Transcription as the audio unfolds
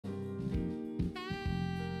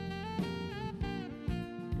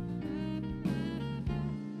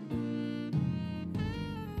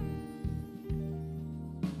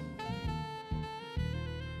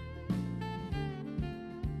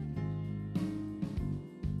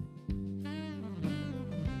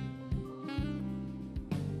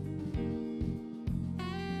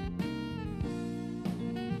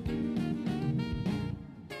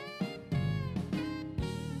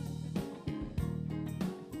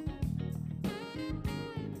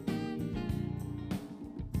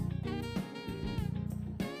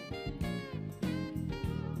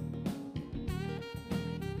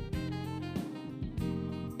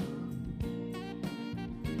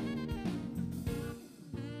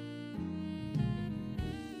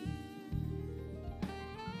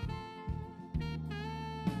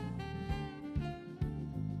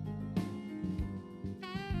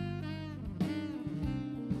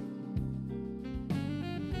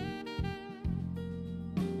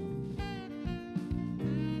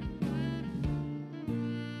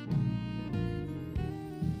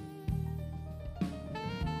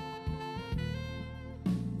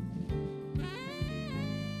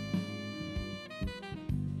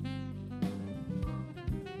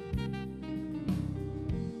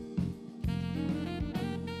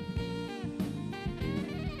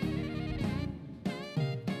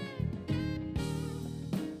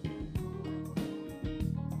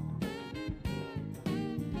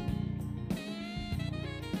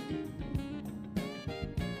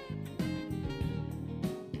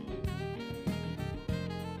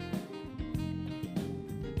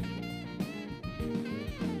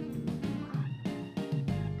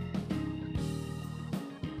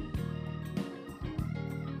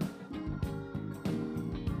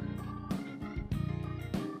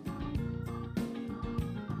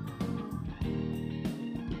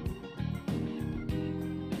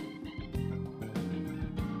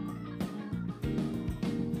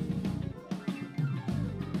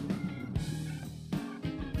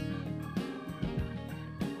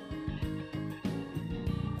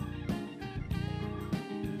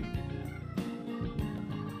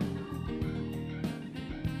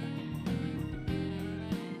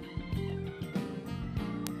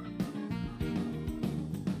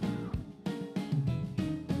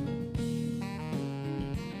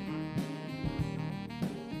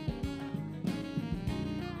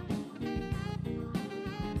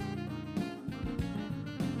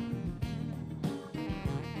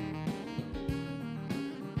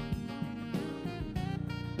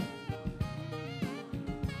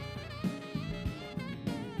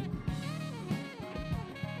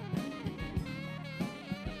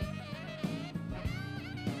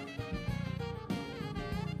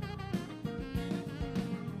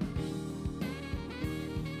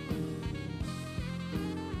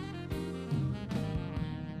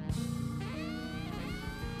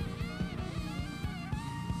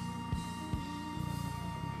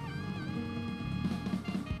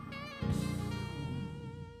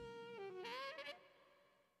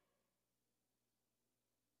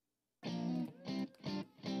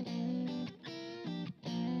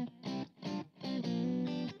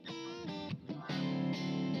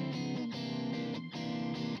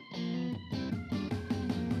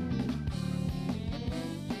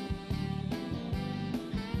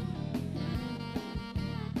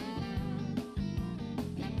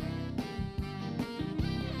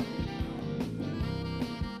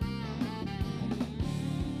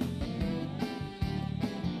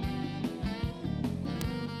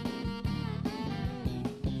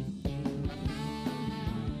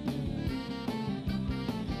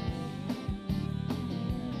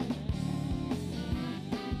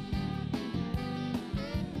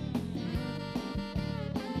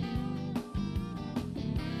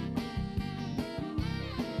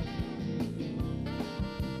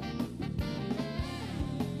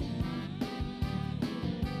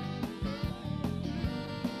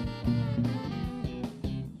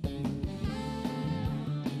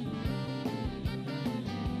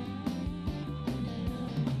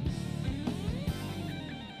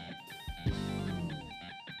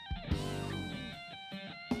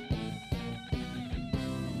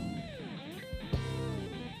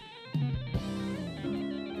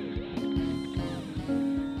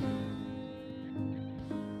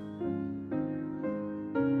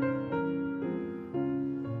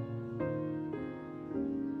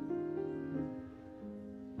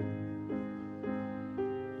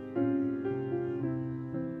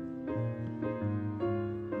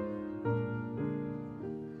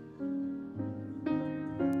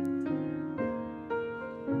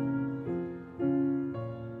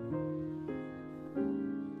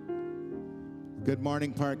Good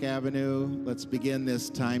morning, Park Avenue. Let's begin this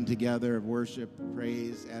time together of worship,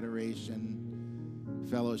 praise, adoration,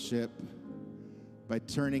 fellowship by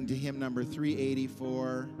turning to hymn number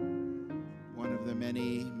 384, one of the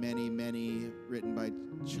many written by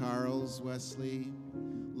Charles Wesley.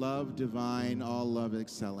 Love divine, all love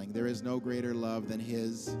excelling. There is no greater love than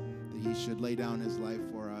his, that he should lay down his life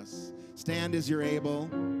for us. Stand as you're able.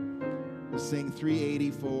 We'll sing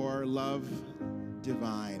 384, love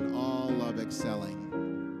divine, all love excelling.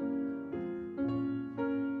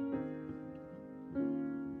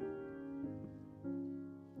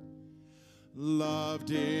 Love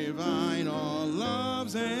divine, all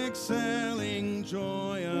love's excelling,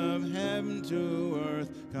 joy of heaven to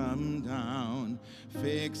earth come down.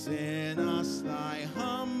 Fix in us thy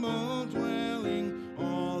humble dwelling,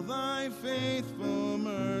 all thy faithful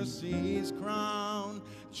mercies crown.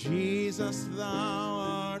 Jesus, thou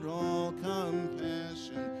art all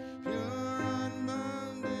compassion, pure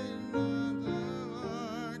unbounded love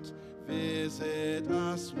thou art. Visit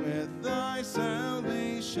us with thy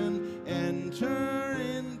salvation, enter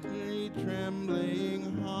into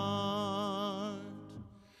trembling heart.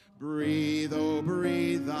 Breathe, oh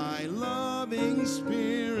breathe thy loving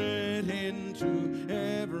spirit into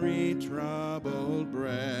every troubled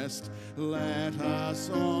breast. Let us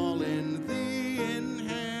all in thee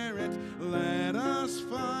inherit, let us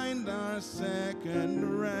find our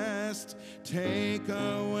second rest. Take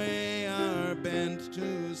away our bent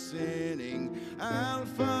to sinning,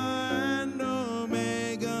 Alpha and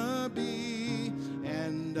Omega be,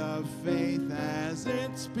 end of faith as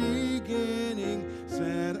its beginning,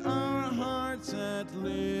 set our hearts at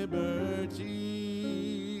liberty.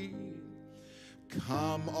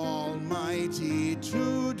 Come, Almighty,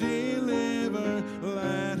 to deliver,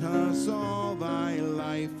 let us all thy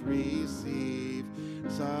life receive.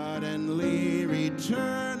 Suddenly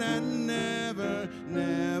return and never,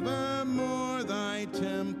 never more thy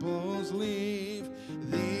temples leave.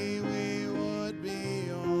 Thee we would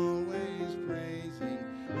be always praising,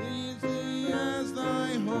 lead thee as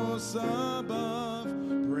thy hosts above.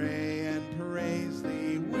 Pray and praise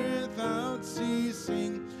thee without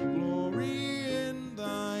ceasing, glory in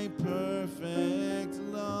thy perfect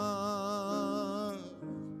love.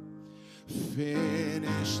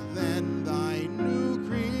 Finish then thy new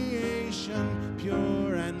creation,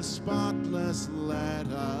 pure and spotless let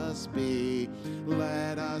us be.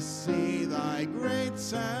 Let us see thy great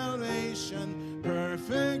salvation,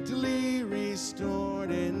 perfectly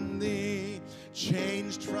restored in thee,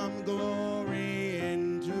 changed from glory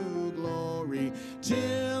into glory,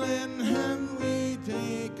 till in heaven we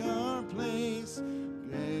take our place.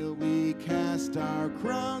 Till we cast our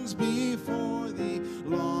crowns before thee,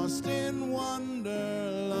 lost in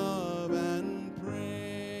wonder, love, and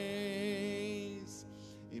praise.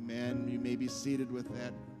 Amen. You may be seated with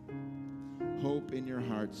that hope in your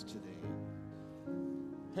hearts today.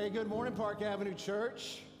 Hey, good morning, Park Avenue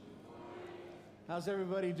Church. How's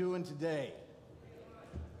everybody doing today?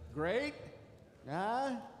 Great?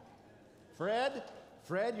 Fred,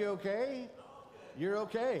 you okay? You're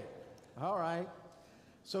okay. All right.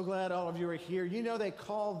 So glad all of you are here. You know, they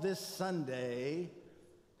call this Sunday,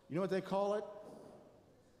 you know what they call it?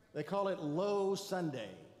 They call it Low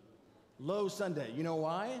Sunday. Low Sunday. You know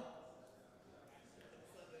why?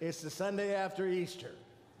 It's the Sunday after Easter.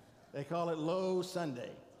 They call it Low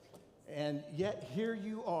Sunday. And yet here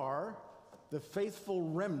you are, the faithful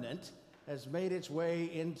remnant has made its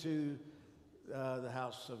way into the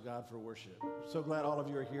house of God for worship. So glad all of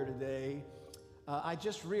you are here today. I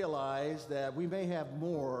just realized that we may have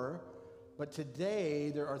more, but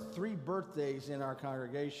today there are 3 birthdays in our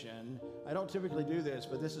congregation. I don't typically do this,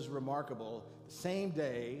 but this is remarkable. Same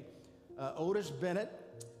day, Otis Bennett,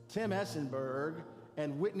 Tim Essenberg,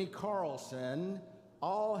 and Whitney Carlson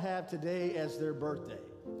all have today as their birthday.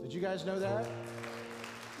 Did you guys know that?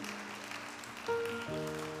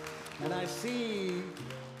 And I see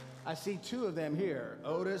 2 of them here.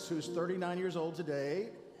 Otis, who's 39 years old today,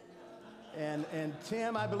 and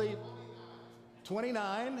Tim, I believe,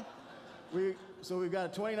 29. So we've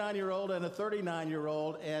got a 29-year-old and a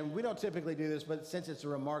 39-year-old, and we don't typically do this, but since it's a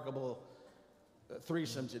remarkable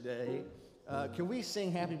threesome today, can we sing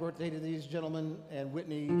happy birthday to these gentlemen and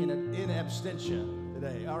Whitney in abstention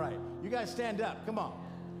today? All right, you guys stand up. Come on.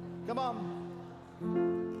 Come on.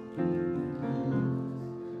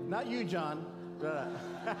 Not you, John.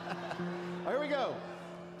 Here we go.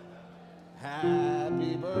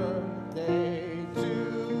 Happy birthday to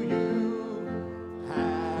you.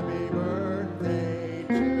 Happy birthday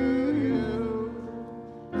to you.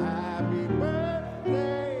 Happy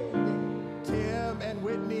birthday, Tim and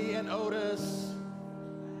Whitney and Otis.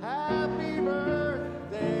 Happy birthday.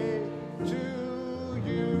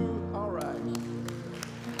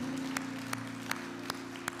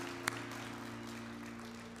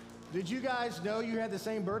 Did you guys know you had the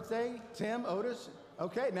same birthday, Tim, Otis?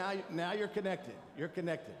 Okay, now you're connected. You're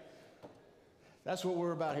connected. That's what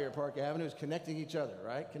we're about here at Park Avenue, is connecting each other,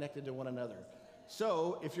 right? Connected to one another.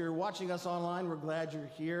 So if you're watching us online, we're glad you're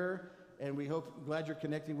here, and glad you're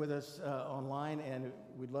connecting with us online, and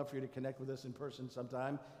we'd love for you to connect with us in person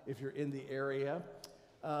sometime if you're in the area.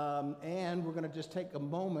 And we're going to just take a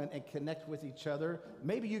moment and connect with each other.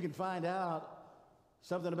 Maybe you can find out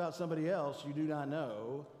something about somebody else you do not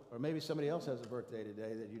know, or maybe somebody else has a birthday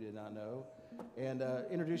today that you did not know. And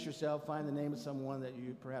introduce yourself, find the name of someone that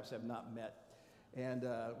you perhaps have not met. And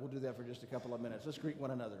we'll do that for just a couple of minutes. Let's greet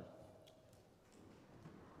one another.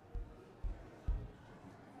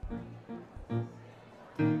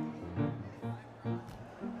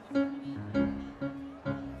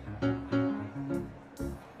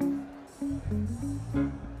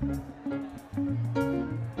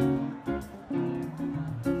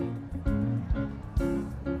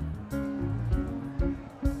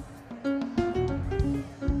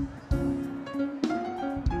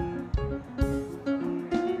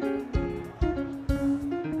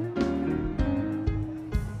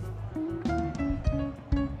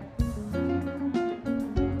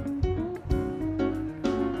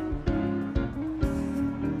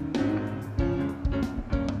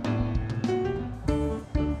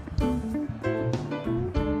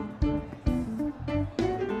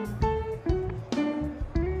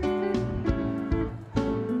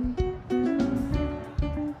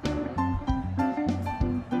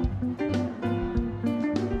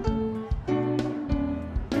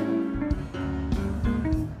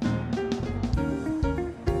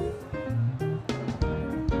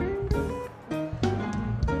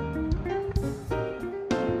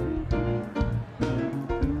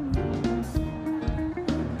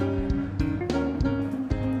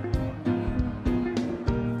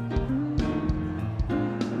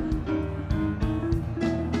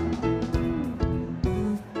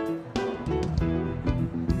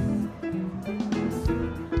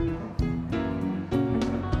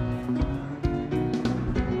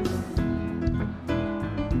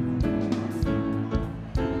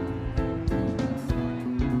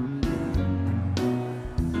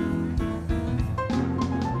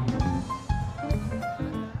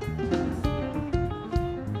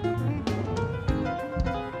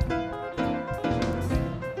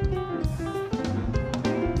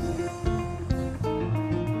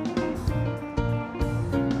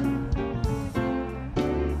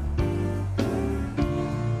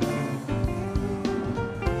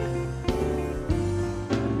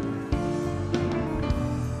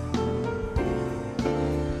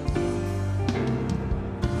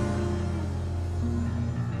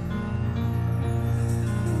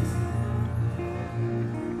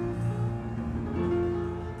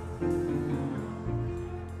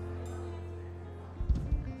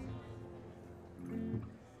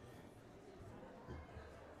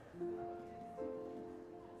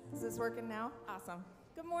 Is this working now? Awesome.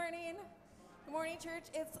 Good morning. Good morning, church.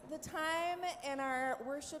 It's the time in our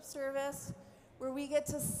worship service where we get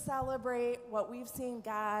to celebrate what we've seen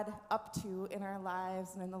God up to in our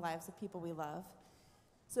lives and in the lives of people we love.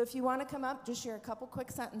 So if you want to come up, just share a couple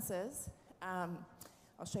quick sentences. I'll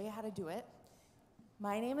show you how to do it.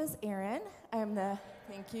 My name is Erin.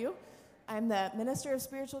 Thank you. I'm the Minister of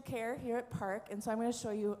Spiritual Care here at Park, and so I'm going to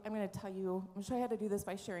show you how to do this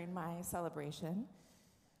by sharing my celebration,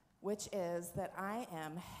 which is that I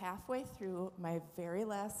am halfway through my very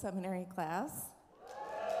last seminary class.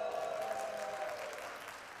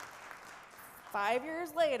 5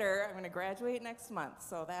 years later, I'm going to graduate next month,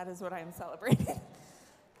 so that is what I'm celebrating.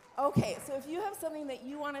 Okay, so if you have something that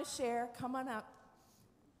you want to share, come on up.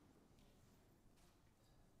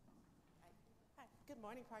 Hi, good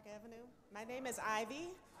morning, Park Avenue. My name is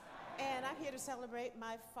Ivy, and I'm here to celebrate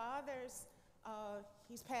my father's,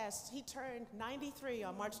 he's passed, he turned 93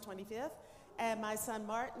 on March 25th, and my son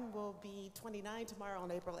Martin will be 29 tomorrow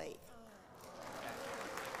on April 8th.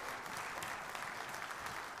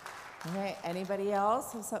 All right, anybody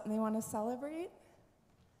else have something they want to celebrate?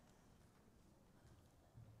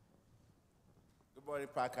 Good morning,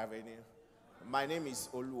 Park Avenue. My name is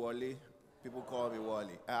Oluwole. People call me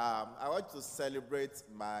Wally. I want to celebrate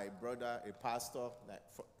my brother, a pastor.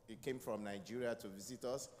 He came from Nigeria to visit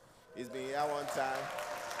us. He's been here one time.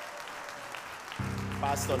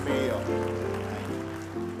 Pastor Mayor.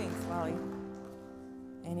 Thanks, Wally.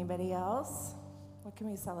 Anybody else? What can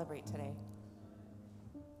we celebrate today?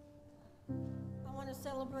 I want to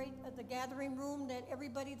celebrate at the gathering room that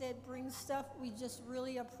everybody that brings stuff, we just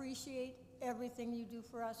really appreciate everything you do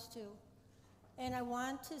for us too. And I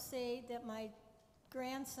want to say that my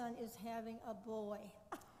grandson is having a boy.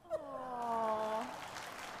 Oh.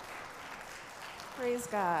 Praise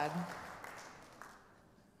God.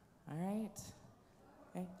 All right.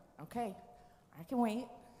 Okay. I can wait.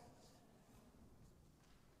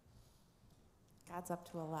 God's up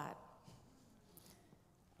to a lot.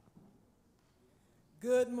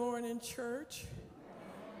 Good morning, church.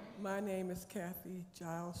 My name is Kathy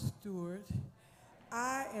Giles Stewart.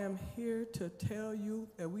 I am here to tell you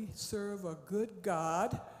that we serve a good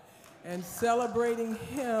God and celebrating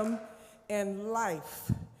Him and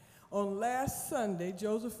life. On last Sunday,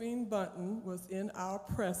 Josephine Bunton was in our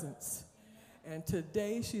presence, and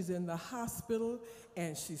today she's in the hospital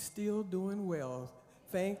and she's still doing well.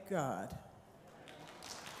 Thank God.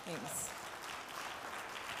 Thanks.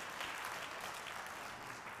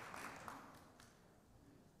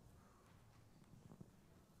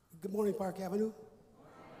 Good morning, Park Avenue.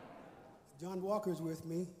 John Walker's with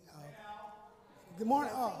me. Good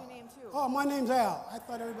morning. Your name too. Oh, my name's Al. I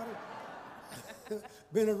thought everybody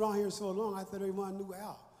been around here so long. I thought everyone knew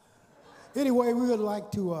Al. Anyway, we would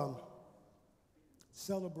like to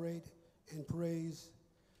celebrate and praise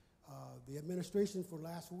the administration for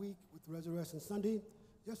last week with Resurrection Sunday.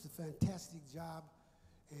 Just a fantastic job,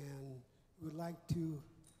 and we would like to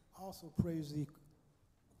also praise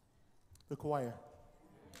the choir.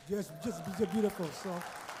 Just beautiful. So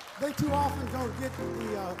they too often don't get the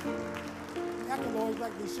accolades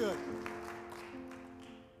like they should.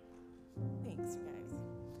 Thanks, you guys.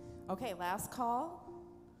 Okay, last call.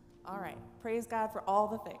 All right. Praise God for all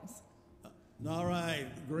the things. All right,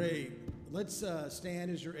 great. Let's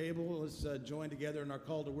stand as you're able. Let's join together in our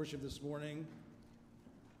call to worship this morning.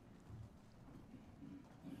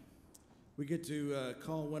 We get to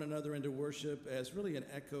call one another into worship as really an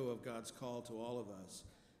echo of God's call to all of us.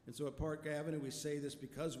 And so at Park Avenue, we say this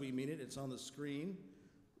because we mean it. It's on the screen.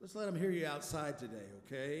 Let's let them hear you outside today,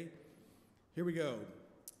 okay? Here we go.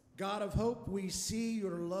 God of hope, we see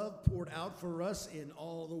your love poured out for us in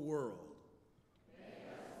all the world.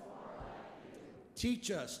 Teach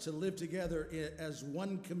us to live together as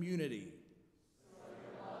one community.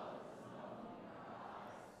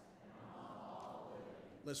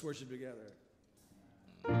 Let's worship together.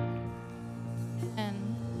 And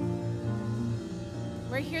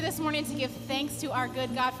we're here this morning to give thanks to our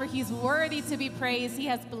good God, for He's worthy to be praised. He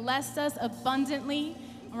has blessed us abundantly,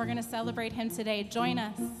 and we're going to celebrate Him today. Join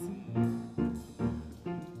us.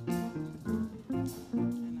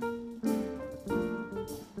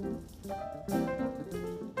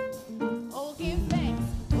 Oh, give thanks.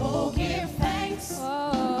 Oh, give thanks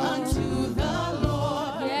unto the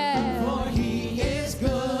Lord. Yeah. For He is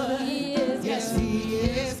good. He is yes, good. He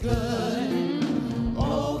is good.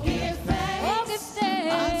 Oh, give thanks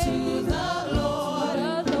unto the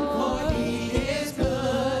Lord. For He is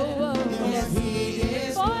good. Yes, He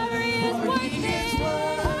is good. For He is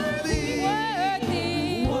worthy.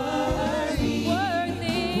 Worthy. Worthy.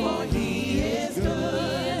 Worthy. For He is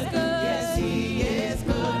good. Yes, He is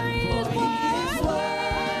good. For He is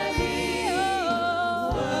worthy.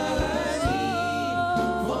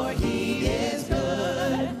 For He is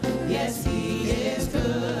good. Yes, He is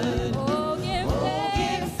good. Oh,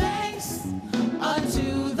 give thanks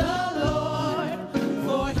unto the Lord,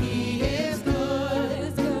 for He is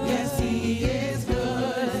good. Yes, He is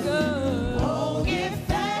good. Oh, give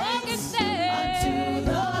thanks unto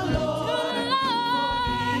the Lord, for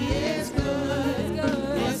He is good.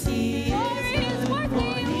 Yes, He is good.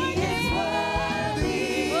 For He is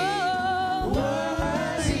worthy. Worthy. For He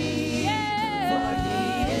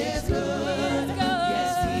is good.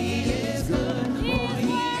 Yes, He is good. For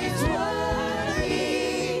He is worthy.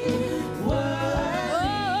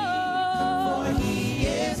 For He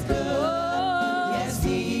is good. Yes,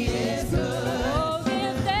 He is good. Oh,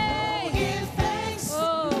 give thanks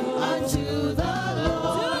unto the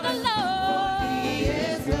Lord. For He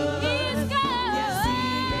is good. Yes, He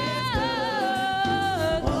is good.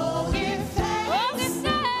 Oh, give thanks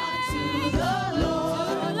unto the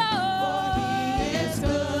Lord. For He is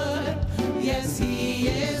good. Yes, He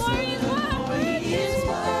is good. For He is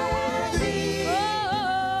worthy.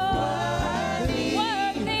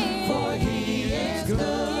 Worthy. For He is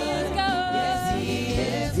good. Yes, He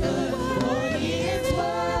is good. For He is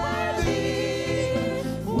worthy.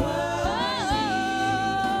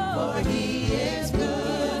 For He is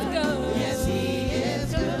good. Yes, He is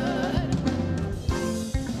good.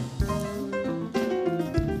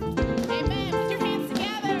 Amen. Put your hands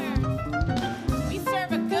together. We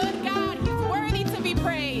serve a good God. He's worthy to be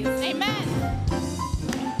praised. Amen.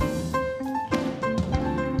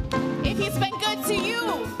 If He's been good to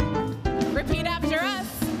you, repeat after us.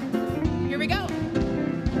 Here we go.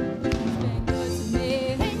 Been good to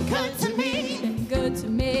me. Been good to me. Been good to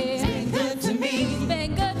me.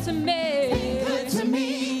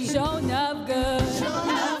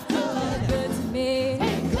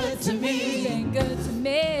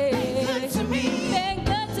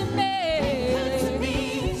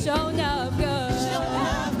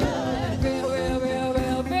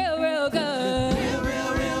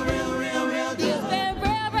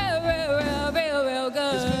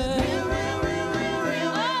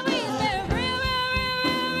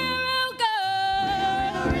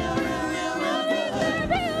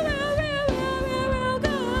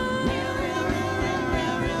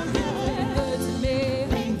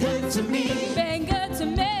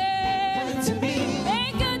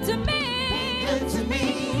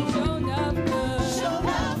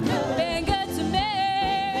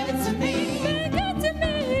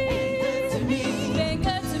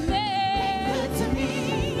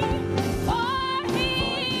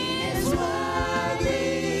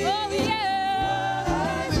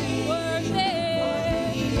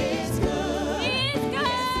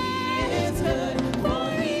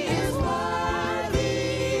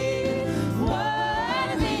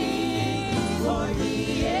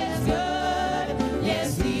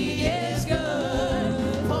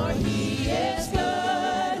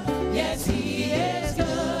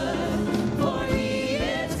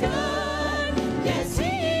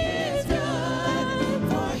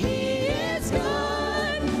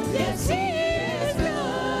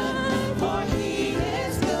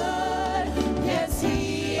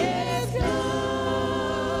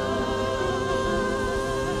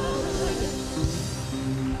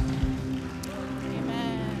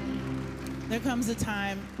 There comes a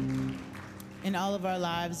time in all of our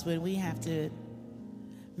lives when we have to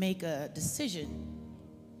make a decision.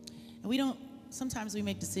 And sometimes we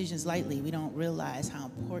make decisions lightly. We don't realize how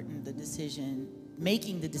important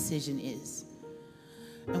making the decision is.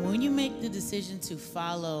 And when you make the decision to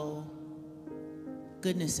follow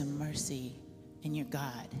goodness and mercy in your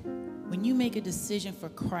God, when you make a decision for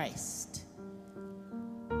Christ,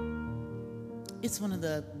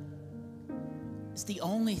 it's the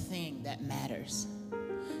only thing that matters,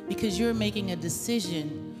 because you're making a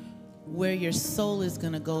decision where your soul is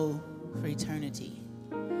going to go for eternity.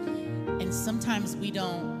 And sometimes we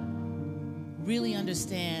don't really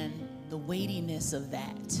understand the weightiness of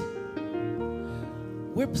that.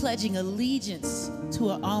 We're pledging allegiance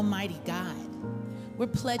to an almighty God. We're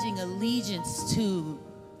pledging allegiance to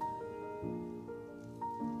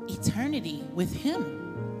eternity with Him.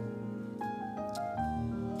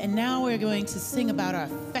 And now we're going to sing about our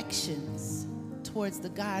affections towards the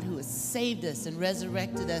God who has saved us and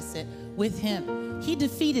resurrected us with Him. He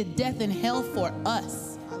defeated death and hell for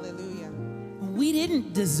us. Hallelujah. We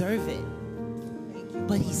didn't deserve it. Thank you,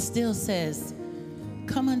 but He still says,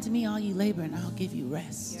 come unto me, all you labor, and I'll give you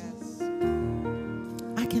rest. Yes.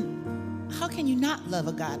 How can you not love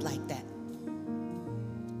a God like that?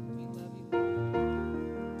 We love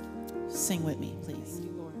you. Sing with me, please. Thank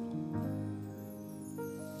you, Lord.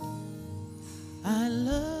 I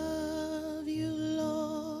love you,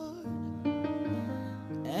 Lord,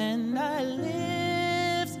 and I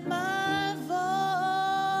lift my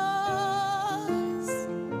voice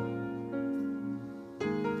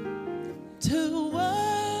to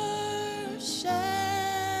worship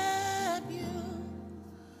you,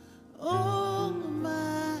 oh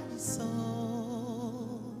my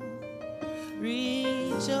soul,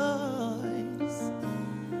 rejoice,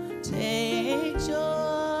 take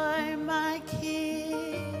joy, my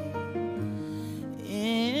King,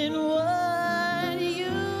 in what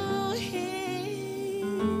you hear,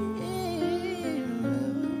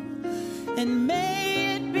 and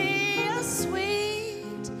may it be a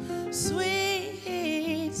sweet,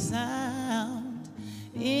 sweet sound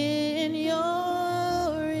in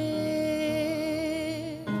your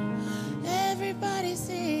ear. Everybody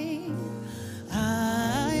sing,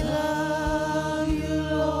 I love you,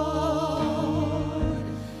 Lord,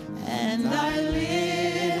 and I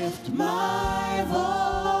lift my voice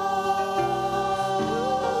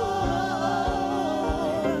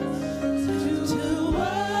to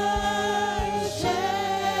worship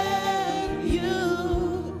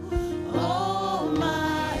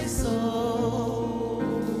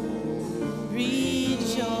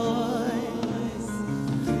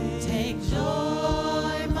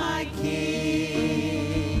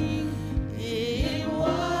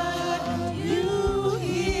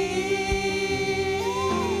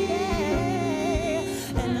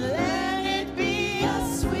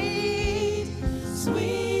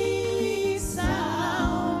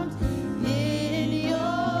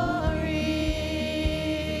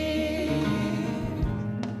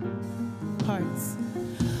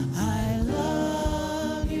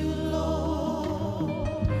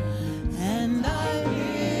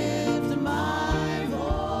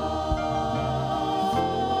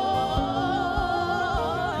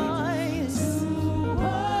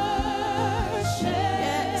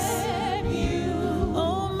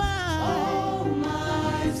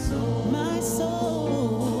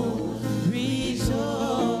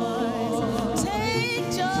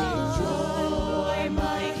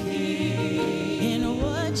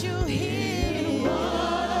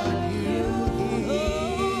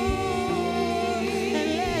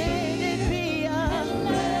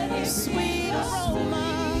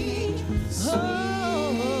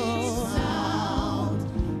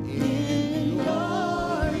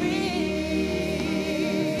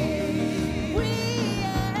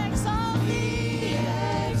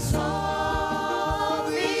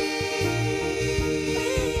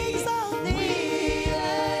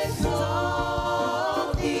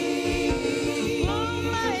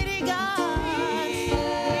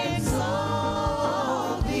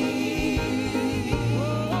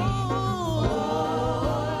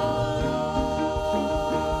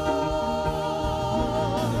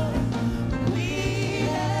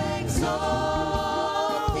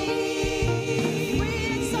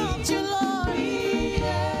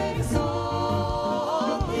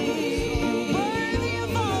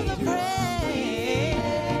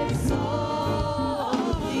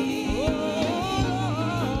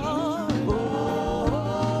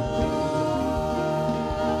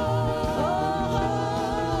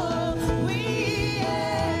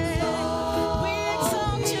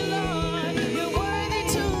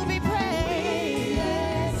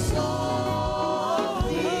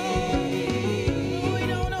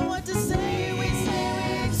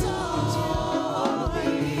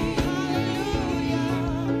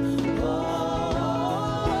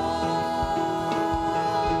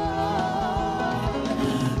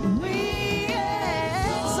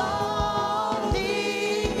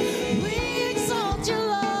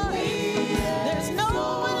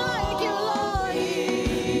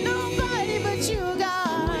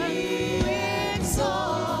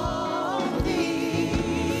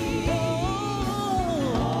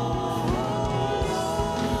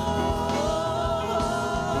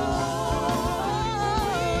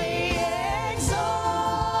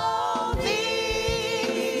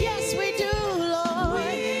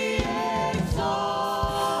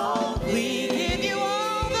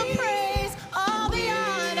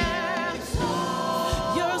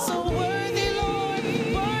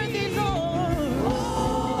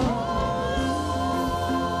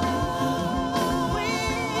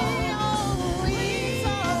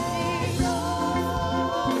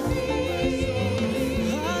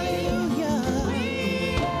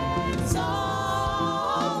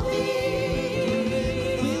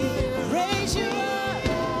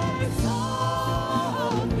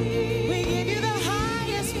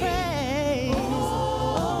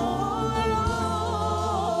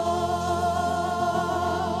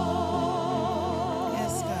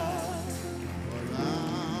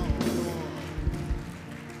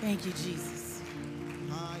Thank you, Jesus.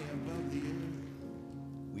 high above the earth.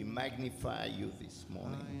 We magnify you this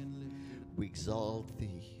morning. We exalt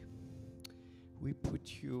thee. We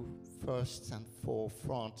put you first and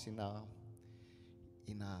forefront in our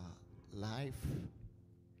life.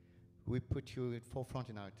 We put you at forefront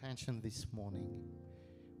in our attention this morning.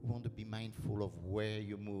 We want to be mindful of where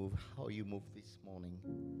you move, how you move this morning.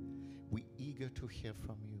 We're eager to hear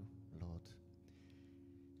from you, Lord.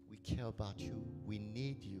 We care about you. We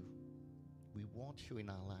need you. We want you in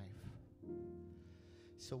our life.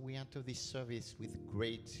 So we enter this service with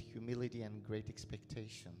great humility and great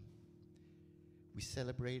expectation. We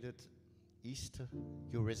celebrated Easter,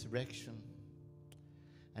 your resurrection,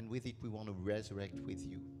 and with it we want to resurrect with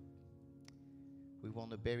you. We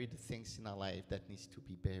want to bury the things in our life that needs to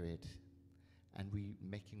be buried, and we're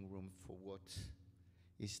making room for what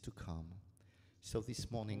is to come. So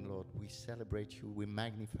this morning, Lord, we celebrate you, we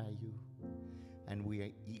magnify you, and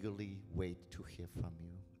we eagerly wait to hear from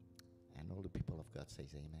you. And all the people of God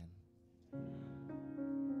says amen.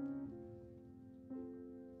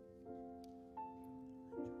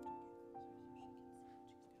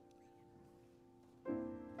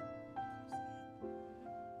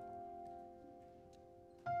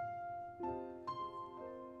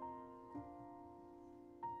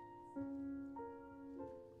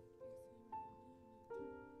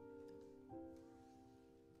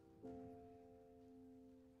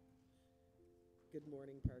 Good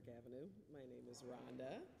morning, Park Avenue. My name is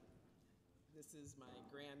Rhonda. This is my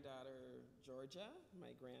granddaughter, Georgia,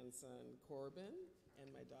 my grandson, Corbin,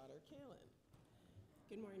 and my daughter, Kaylin.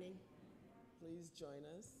 Good morning. Please join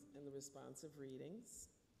us in the responsive readings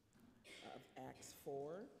of Acts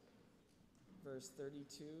 4, verse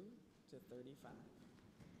 32 to 35.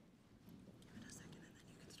 Give it a second and then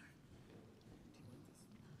you can start.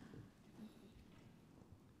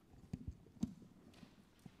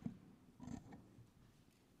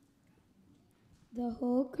 The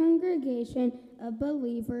whole congregation of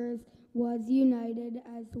believers was united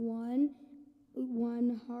as one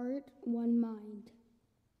heart, one mind.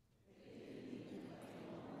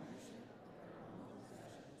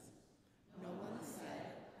 No one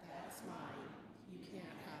said, "That's mine, you can't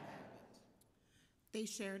have it." They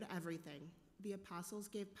shared everything. The apostles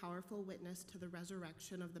gave powerful witness to the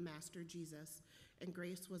resurrection of the Master Jesus, and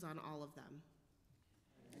grace was on all of them.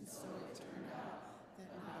 And so it turned out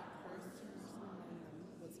that not a person among them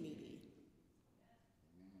was needy.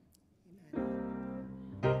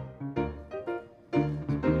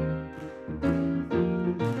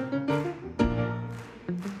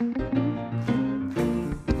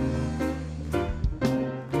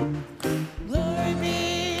 Glory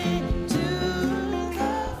be to the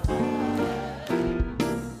Father.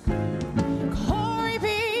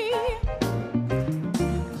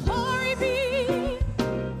 Glory be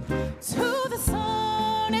to the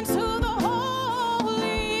Son and to the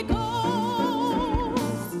Holy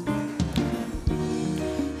Ghost,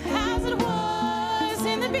 as it was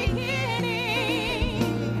in the beginning,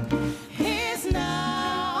 is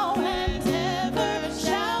now, and ever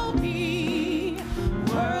shall be,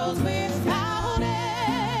 world without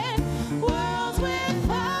end, world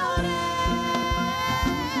without end.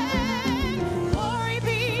 Glory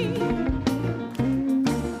be,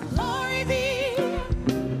 glory be,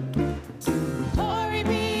 glory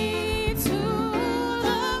be to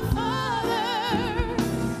the Father.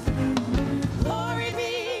 Glory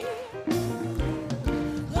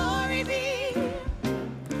be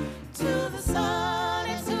to the Son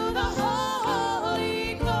and to the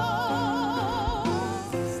Holy Ghost.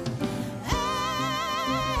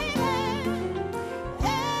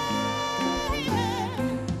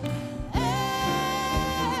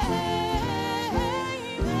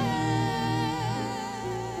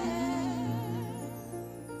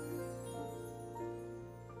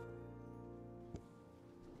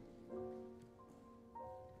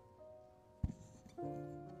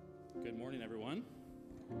 Good morning, everyone.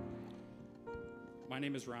 My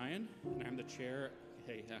name is Ryan, and I'm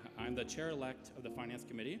the chair-elect of the Finance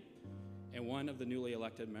Committee and one of the newly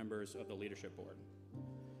elected members of the Leadership Board.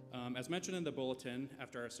 As mentioned in the bulletin,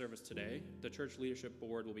 after our service today, the Church Leadership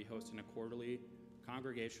Board will be hosting a quarterly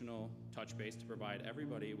congregational touch base to provide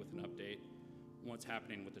everybody with an update on what's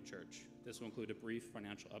happening with the church. This will include a brief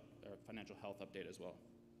financial health update as well.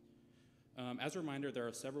 As a reminder, there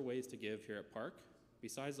are several ways to give here at Park.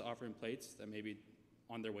 Besides the offering plates that may be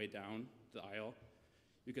on their way down the aisle,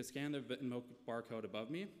 you could scan the Venmo barcode above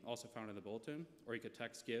me, also found in the bulletin, or you could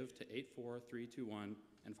text GIVE to 84321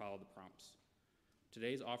 and follow the prompts.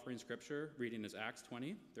 Today's offering scripture reading is Acts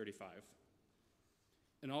 20:35.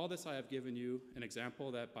 In all this I have given you an example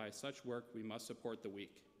that by such work we must support the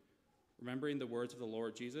weak. remembering the words of the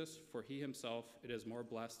Lord Jesus, for he himself it is more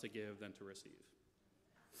blessed to give than to receive.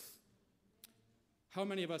 How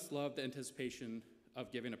many of us love the anticipation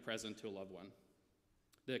of giving a present to a loved one?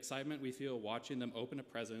 The excitement we feel watching them open a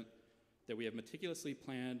present that we have meticulously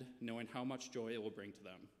planned, knowing how much joy it will bring to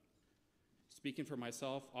them. Speaking for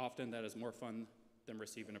myself, often that is more fun than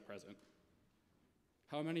receiving a present.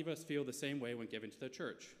 How many of us feel the same way when giving to the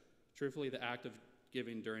church? Truthfully, the act of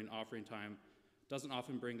giving during offering time doesn't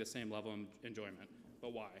often bring the same level of enjoyment,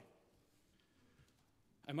 but why?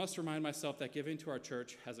 I must remind myself that giving to our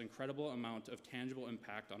church has an incredible amount of tangible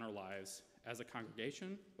impact on our lives as a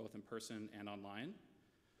congregation, both in person and online,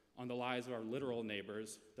 on the lives of our literal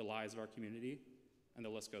neighbors, the lives of our community, and the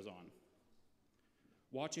list goes on.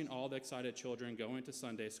 Watching all the excited children go into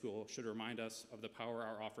Sunday school should remind us of the power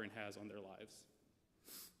our offering has on their lives.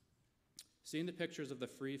 Seeing the pictures of the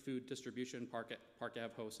free food distribution Park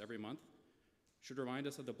Ave hosts every month should remind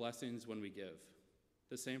us of the blessings when we give.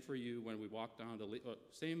 The same for you when we walk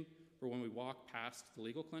same for when we walk past the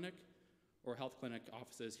legal clinic or health clinic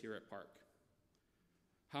offices here at Park.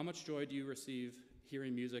 How much joy do you receive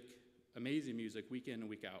hearing music, amazing music, week in and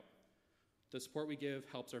week out? The support we give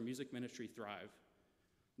helps our music ministry thrive,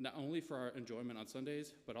 not only for our enjoyment on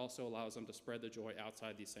Sundays, but also allows them to spread the joy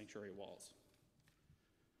outside these sanctuary walls.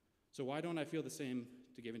 So why don't I feel the same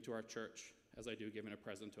to giving to our church as I do giving a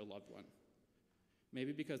present to a loved one?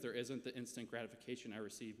 Maybe because there isn't the instant gratification I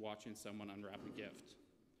receive watching someone unwrap a gift.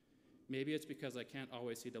 Maybe it's because I can't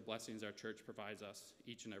always see the blessings our church provides us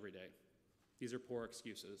each and every day. These are poor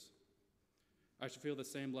excuses. I should feel the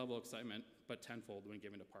same level of excitement, but tenfold when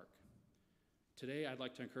giving to Park. Today, I'd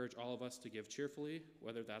like to encourage all of us to give cheerfully,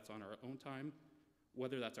 whether that's on our own time,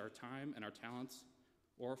 whether that's our time and our talents,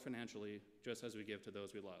 or financially, just as we give to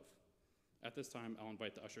those we love. At this time, I'll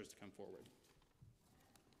invite the ushers to come forward.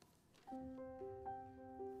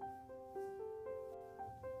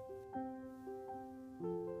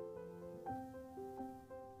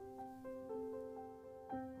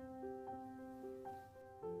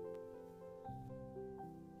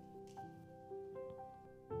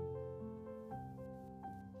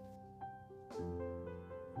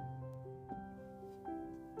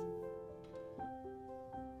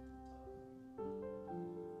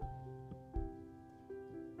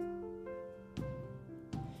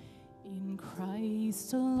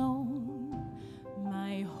 Christ alone,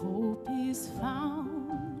 my hope is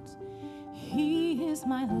found. He is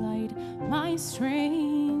my light, my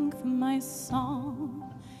strength, my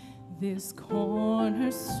song. This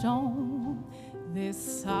cornerstone,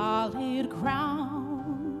 this solid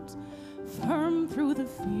ground, firm through the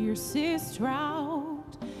fiercest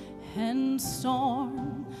drought and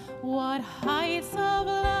storm. What heights of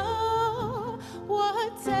love,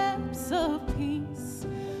 what depths of peace,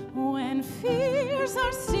 when fears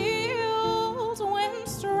are stilled, when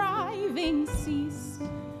striving cease.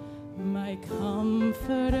 My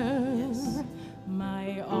comforter,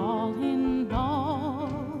 my all in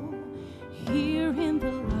all, here in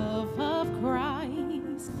the love of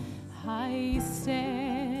Christ I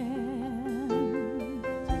stand.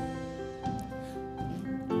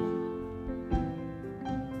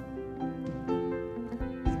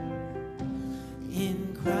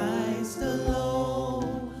 In Christ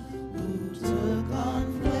alone, who took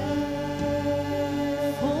on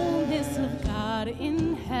flesh, fullness of God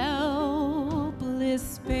in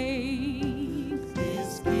helpless babe,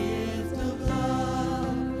 His gift of love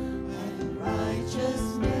and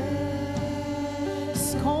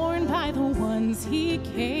righteousness, scorned by the ones He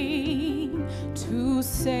came to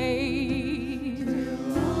save.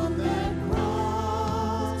 On that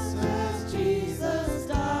cross, as Jesus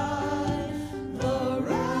died, the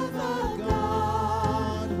wrath of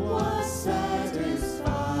God was satisfied.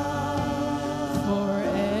 For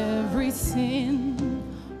every sin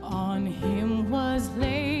on Him was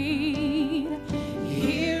laid.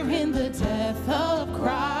 Here in the death of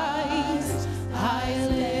Christ I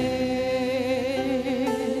live.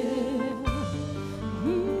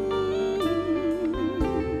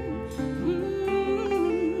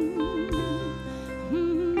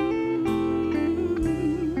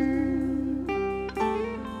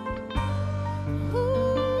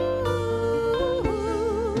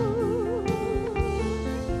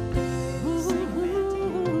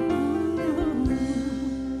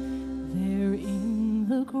 There in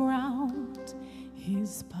the ground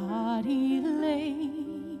His body lay,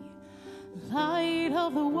 light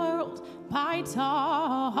of the world by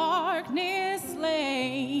darkness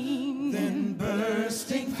slain. Then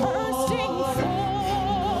bursting forth, glorious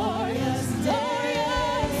day,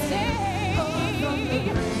 from the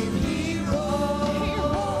grave He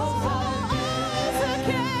rose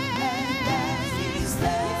again.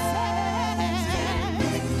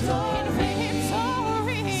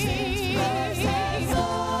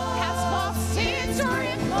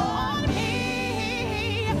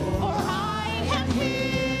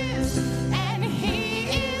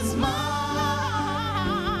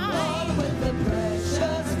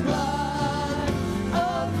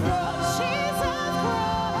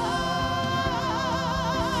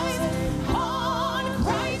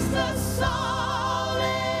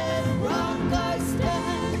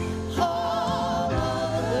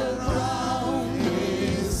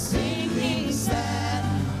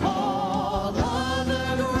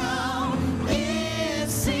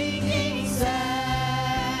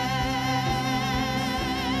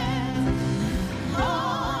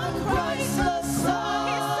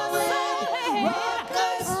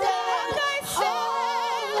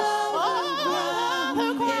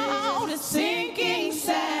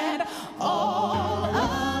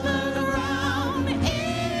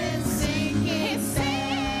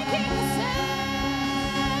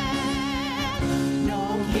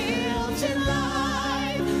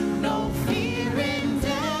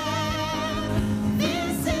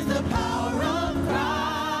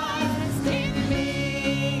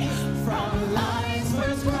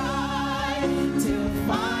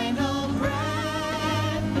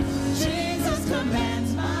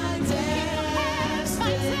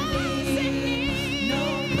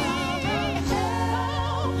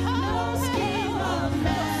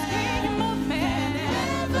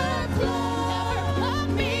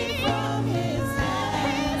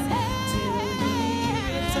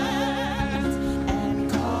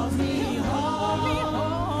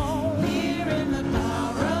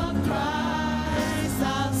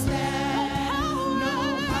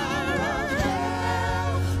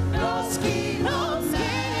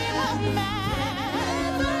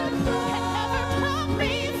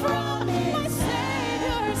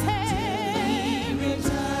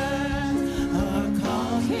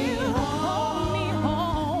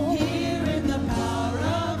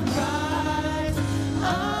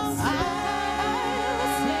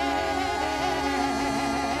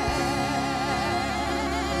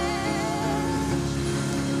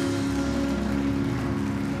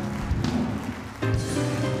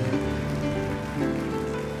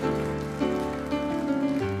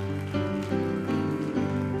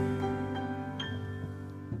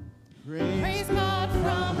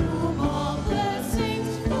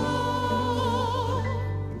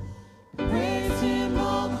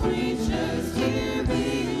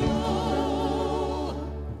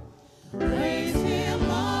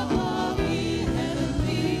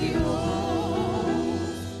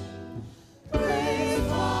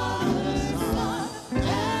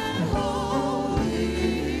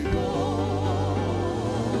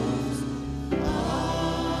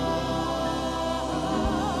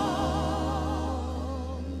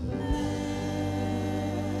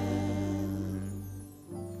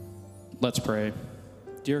 Let's pray.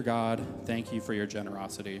 Dear God, thank you for your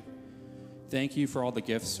generosity. Thank you for all the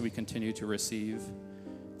gifts we continue to receive.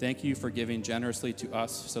 Thank you for giving generously to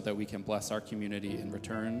us so that we can bless our community in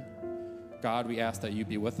return. God, we ask that you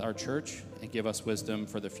be with our church and give us wisdom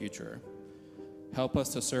for the future. Help us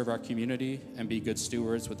to serve our community and be good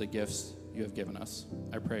stewards with the gifts you have given us.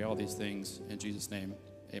 I pray all these things in Jesus' name.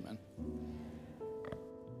 Amen.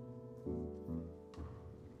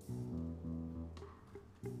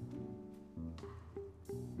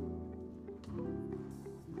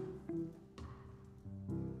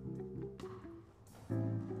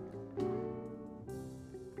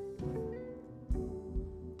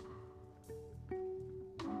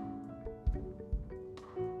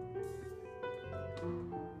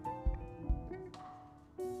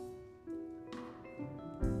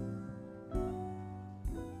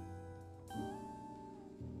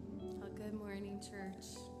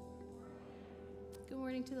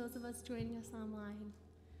 To those of us joining us online.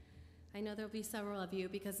 I know there'll be several of you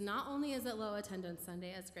because not only is it low attendance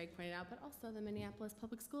Sunday, as Gregg pointed out, but also the Minneapolis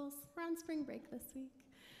Public Schools are on spring break this week.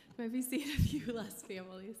 Might be seeing a few less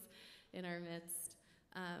families in our midst.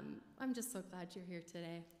 I'm just so glad you're here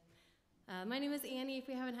today. My name is Annie. If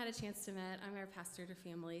we haven't had a chance to meet, I'm our pastor to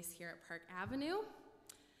families here at Park Avenue.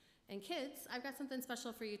 And kids, I've got something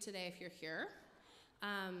special for you today if you're here.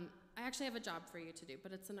 I actually have a job for you to do,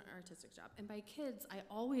 but it's an artistic job. And by kids, I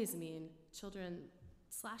always mean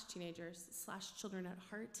children/teenagers/children at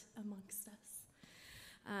heart amongst us.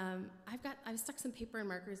 I've stuck some paper and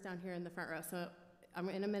markers down here in the front row, so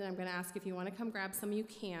in a minute I'm going to ask if you want to come grab some, you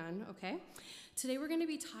can, okay? Today we're going to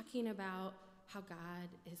be talking about how God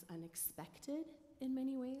is unexpected in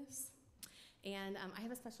many ways. And I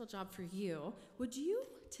have a special job for you. Would you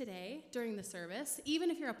today, during the service,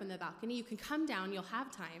 even if you're up in the balcony, you can come down, you'll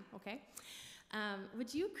have time, okay?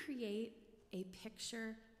 Would you create a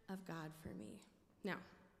picture of God for me? Now,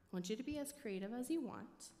 I want you to be as creative as you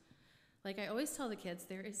want. Like I always tell the kids,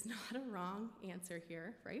 there is not a wrong answer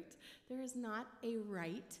here, right? There is not a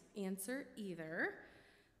right answer either.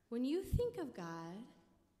 When you think of God,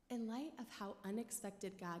 in light of how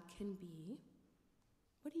unexpected God can be,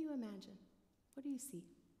 what do you imagine? What do you see?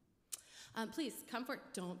 Please, come forward.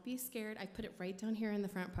 Don't be scared. I put it right down here in the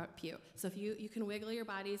front pew. So if you can wiggle your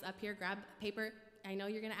bodies up here, grab paper. I know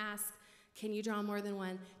you're going to ask, can you draw more than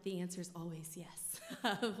one? The answer is always yes.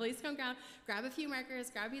 Please come down, grab a few markers,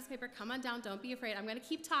 grab a piece of paper, come on down. Don't be afraid. I'm going to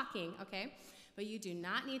keep talking, okay? But you do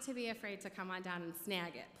not need to be afraid to come on down and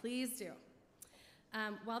snag it. Please do.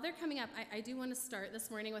 While they're coming up, I do want to start this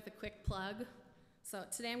morning with a quick plug. So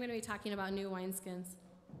today I'm going to be talking about new wineskins.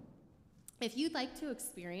 If you'd like to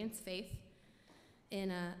experience faith in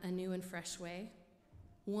a new and fresh way,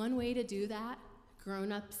 one way to do that,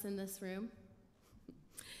 grown-ups in this room,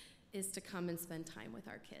 is to come and spend time with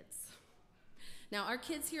our kids. Now, our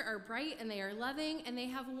kids here are bright and they are loving and they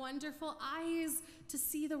have wonderful eyes to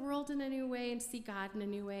see the world in a new way and see God in a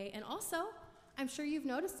new way. And also, I'm sure you've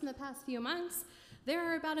noticed in the past few months, there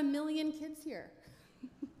are about 1 million kids here.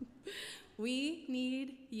 We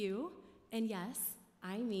need you, and yes,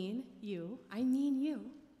 I mean you,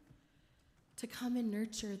 to come and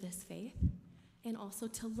nurture this faith and also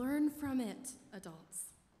to learn from it,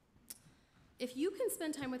 adults. If you can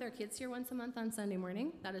spend time with our kids here once a month on Sunday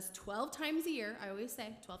morning, that is 12 times a year, I always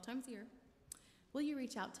say 12 times a year, will you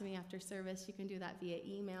reach out to me after service? You can do that via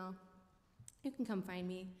email. You can come find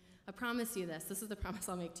me. I promise you this is the promise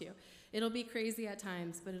I'll make to you. It'll be crazy at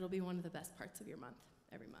times, but it'll be one of the best parts of your month,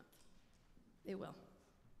 every month. It will.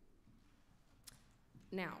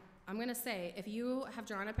 Now, I'm going to say, if you have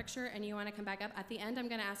drawn a picture and you want to come back up, at the end I'm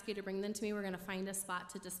going to ask you to bring them to me. We're going to find a spot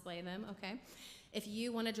to display them, okay? If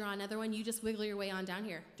you want to draw another one, you just wiggle your way on down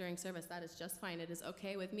here during service. That is just fine. It is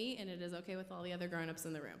okay with me, and it is okay with all the other grown-ups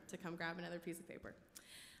in the room to come grab another piece of paper.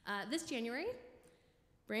 This January,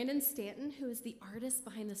 Brandon Stanton, who is the artist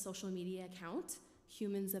behind the social media account,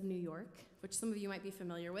 Humans of New York, which some of you might be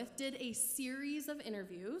familiar with, did a series of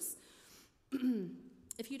interviews.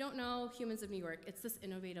 If you don't know Humans of New York, it's this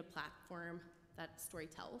innovative platform that story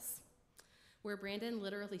tells, where Brandon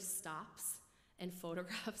literally stops and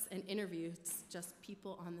photographs and interviews just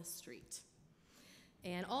people on the street.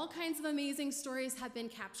 And all kinds of amazing stories have been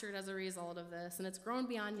captured as a result of this, and it's grown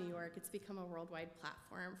beyond New York. It's become a worldwide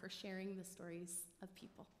platform for sharing the stories of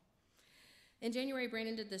people. In January,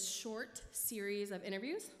 Brandon did this short series of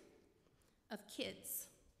interviews of kids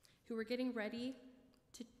who were getting ready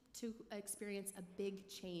to experience a big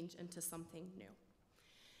change into something new.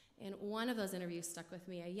 And one of those interviews stuck with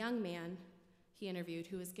me, a young man he interviewed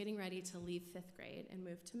who was getting ready to leave 5th grade and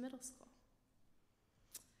move to middle school.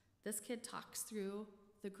 This kid talks through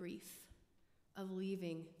the grief of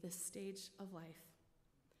leaving this stage of life,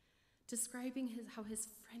 describing how his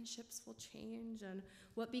friendships will change and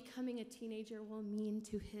what becoming a teenager will mean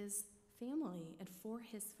to his family and for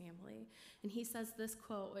his family. And he says this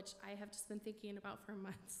quote, which I have just been thinking about for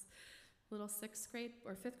months. Little 6th grade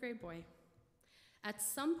or 5th grade boy. At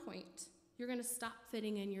some point, you're going to stop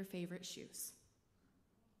fitting in your favorite shoes.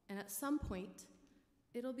 And at some point,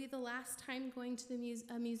 it'll be the last time going to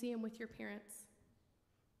a museum with your parents.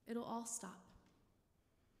 It'll all stop.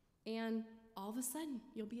 And all of a sudden,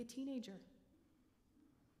 you'll be a teenager.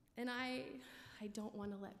 And I don't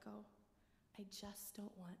want to let go. I just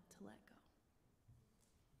don't want to let go.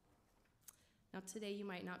 Now, today you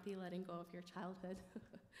might not be letting go of your childhood.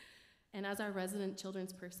 And as our resident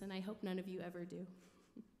children's person, I hope none of you ever do.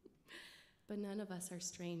 But none of us are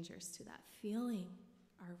strangers to that feeling,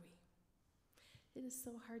 are we? It is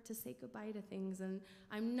so hard to say goodbye to things, and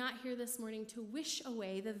I'm not here this morning to wish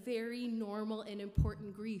away the very normal and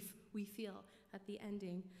important grief we feel at the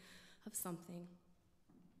ending of something.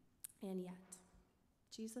 And yet,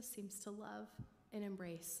 Jesus seems to love and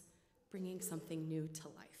embrace bringing something new to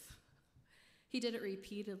life. He did it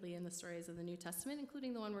repeatedly in the stories of the New Testament,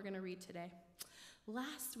 including the one we're going to read today.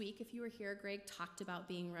 Last week, if you were here, Gregg talked about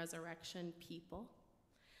being resurrection people,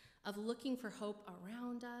 of looking for hope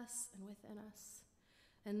around us and within us.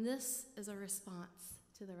 And this is a response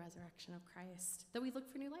to the resurrection of Christ, that we look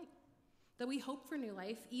for new life, that we hope for new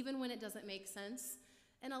life, even when it doesn't make sense.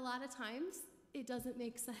 And a lot of times, it doesn't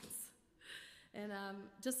make sense. And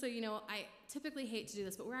just so you know, I typically hate to do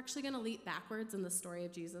this, but we're actually going to leap backwards in the story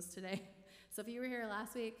of Jesus today. So if you were here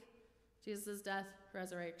last week, Jesus' death,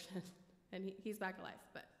 resurrection, and he's back alive.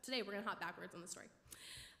 But today we're going to hop backwards in the story.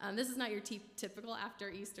 This is not your typical after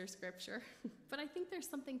Easter scripture, but I think there's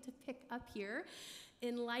something to pick up here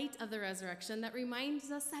in light of the resurrection that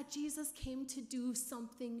reminds us that Jesus came to do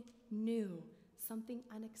something new, something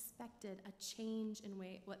unexpected, a change in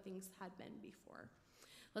what things had been before.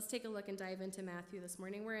 Let's take a look and dive into Matthew this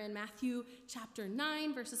morning. We're in Matthew chapter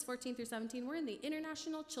 9, verses 14 through 17. We're in the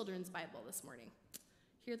International Children's Bible this morning.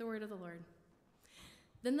 Hear the word of the Lord.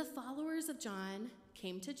 Then the followers of John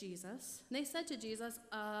came to Jesus, and they said to Jesus,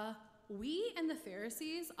 we and the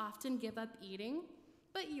Pharisees often give up eating,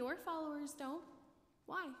 but your followers don't.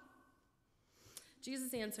 Why?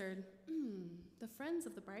 Jesus answered, the friends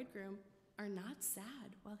of the bridegroom are not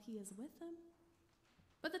sad while he is with them.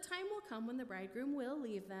 But the time will come when the bridegroom will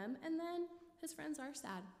leave them, and then his friends are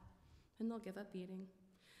sad, and they'll give up eating.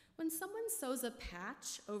 When someone sews a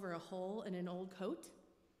patch over a hole in an old coat,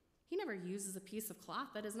 he never uses a piece of cloth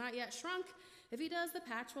that has not yet shrunk. If he does, the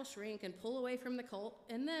patch will shrink and pull away from the coat,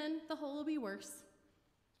 and then the hole will be worse.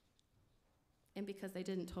 And because they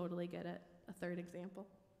didn't totally get it, a third example.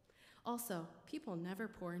 Also, people never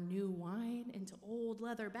pour new wine into old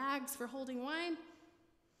leather bags for holding wine.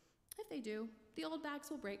 If they do, the old bags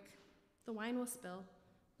will break, the wine will spill,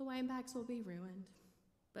 the wine bags will be ruined.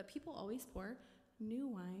 But people always pour new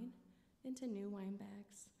wine into new wine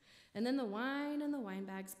bags. And then the wine and the wine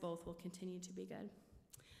bags both will continue to be good.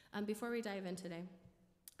 Before we dive in today,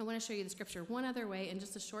 I want to show you the scripture one other way in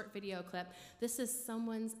just a short video clip. This is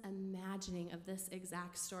someone's imagining of this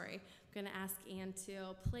exact story. I'm going to ask Ann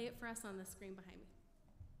to play it for us on the screen behind me.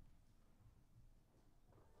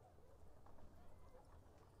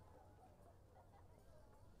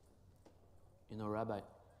 You know, Rabbi,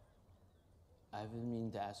 I've been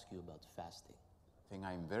meaning to ask you about fasting. Thing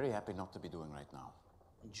I'm very happy not to be doing right now.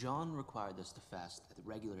 John required us to fast at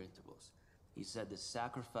regular intervals. He said the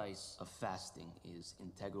sacrifice of fasting is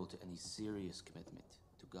integral to any serious commitment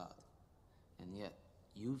to God. And yet,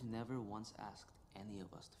 you've never once asked any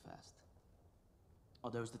of us to fast. Oh,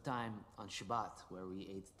 there was the time on Shabbat where we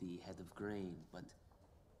ate the head of grain, but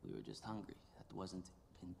we were just hungry. That wasn't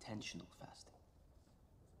intentional fasting.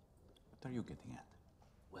 What are you getting at?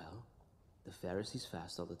 Well, the Pharisees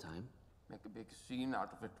fast all the time. Make a big scene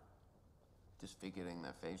out of it, disfiguring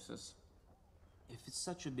their faces. If it's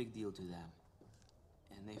such a big deal to them,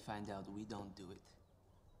 and they find out we don't do it,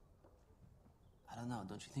 I don't know,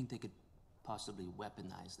 don't you think they could possibly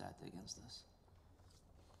weaponize that against us?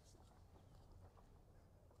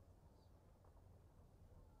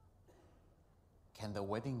 Can the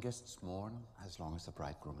wedding guests mourn as long as the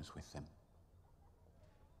bridegroom is with them?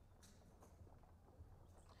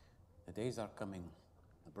 The days are coming.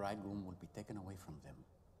 The bridegroom will be taken away from them.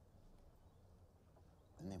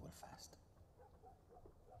 Then they will fast.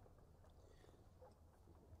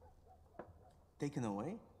 Taken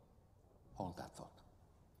away? Hold that thought.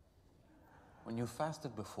 When you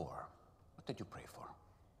fasted before, what did you pray for?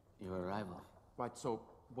 Your arrival. Right, so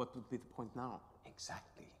what would be the point now?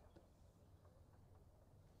 Exactly.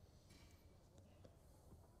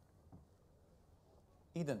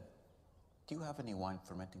 Eden, do you have any wine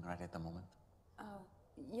fermenting right at the moment?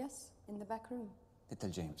 Yes, in the back room. Little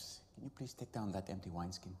James, can you please take down that empty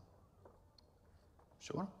wineskin?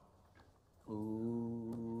 Sure.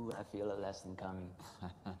 Ooh, I feel a lesson coming.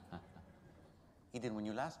 Eden, when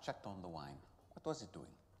you last checked on the wine, what was it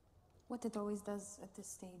doing? What it always does at this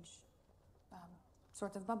stage.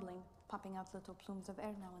 Sort of bubbling, popping out little plumes of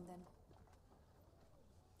air now and then.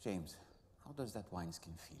 James, how does that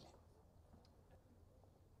wineskin feel?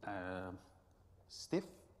 Stiff,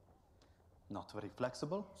 not very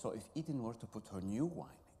flexible. So if Eden were to put her new wine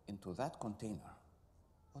into that container,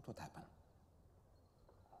 what would happen?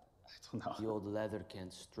 I don't know. The old leather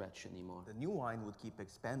can't stretch anymore. The new wine would keep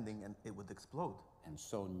expanding and it would explode. And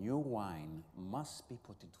so new wine must be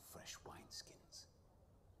put into fresh wineskins.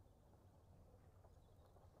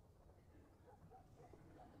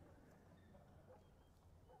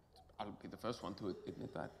 I'll be the first one to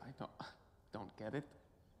admit that I don't get it.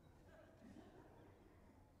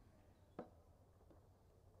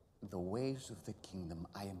 The ways of the kingdom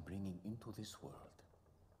I am bringing into this world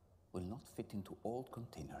will not fit into old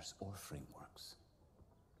containers or frameworks.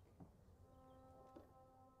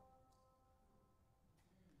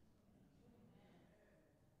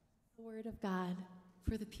 The word of God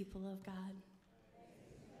for the people of God.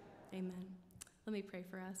 Amen. Let me pray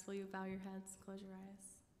for us. Will you bow your heads, close your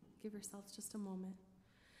eyes, give yourselves just a moment.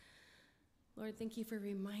 Lord, thank you for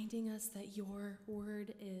reminding us that your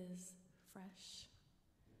word is fresh.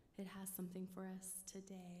 It has something for us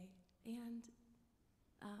today. And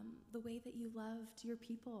the way that you loved your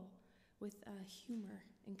people with humor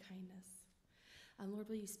and kindness. Lord,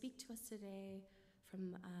 will you speak to us today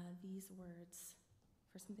from these words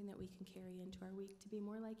for something that we can carry into our week to be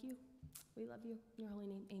more like you? We love you. In your holy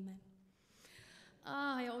name, amen.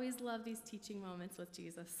 I always love these teaching moments with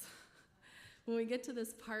Jesus. When we get to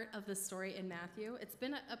this part of the story in Matthew, it's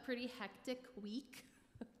been a pretty hectic week.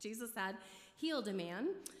 Jesus had healed a man,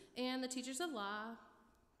 and the teachers of law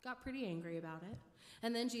got pretty angry about it.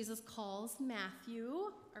 And then Jesus calls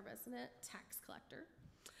Matthew, our resident tax collector,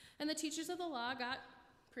 and the teachers of the law got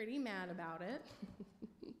pretty mad about it.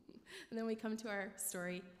 And then we come to our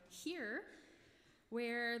story here,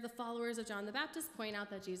 where the followers of John the Baptist point out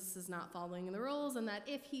that Jesus is not following the rules, and that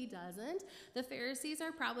if he doesn't, the Pharisees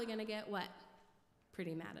are probably going to get what?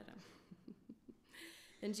 Pretty mad at him.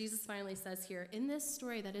 And Jesus finally says here, in this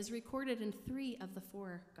story that is recorded in 3 of the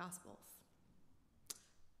 4 Gospels,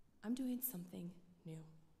 I'm doing something new.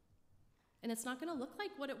 And it's not going to look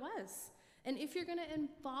like what it was. And if you're going to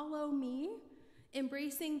follow me,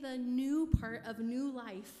 embracing the new part of new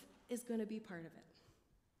life is going to be part of it.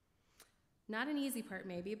 Not an easy part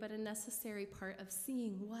maybe, but a necessary part of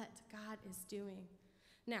seeing what God is doing.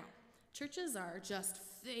 Now, churches are just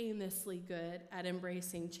famously good at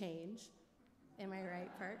embracing change. Am I right,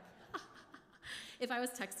 Park? If I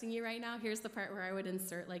was texting you right now, here's the part where I would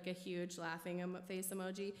insert like a huge laughing face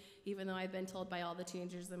emoji, even though I've been told by all the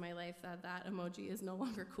changers in my life that that emoji is no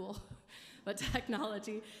longer cool. But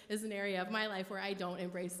technology is an area of my life where I don't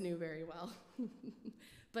embrace new very well.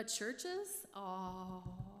 But churches,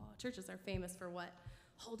 churches are famous for what?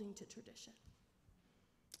 Holding to tradition.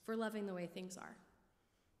 For loving the way things are.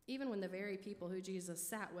 Even when the very people who Jesus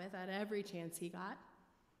sat with at every chance he got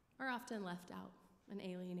are often left out and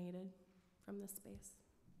alienated from this space.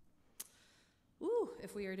 Ooh,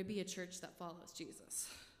 if we are to be a church that follows Jesus,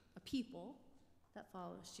 a people that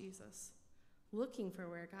follows Jesus, looking for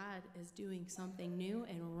where God is doing something new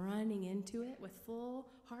and running into it with full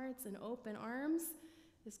hearts and open arms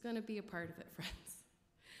is going to be a part of it, friends.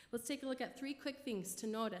 Let's take a look at 3 quick things to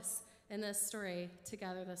notice in this story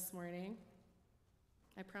together this morning.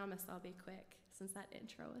 I promise I'll be quick since that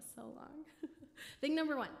intro is so long. Thing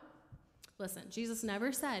number 1. Listen, Jesus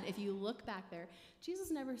never said, if you look back there, Jesus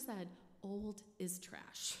never said, old is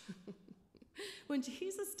trash. When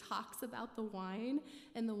Jesus talks about the wine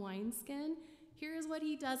and the wineskin, here's what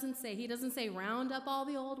he doesn't say. He doesn't say, round up all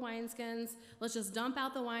the old wineskins, let's just dump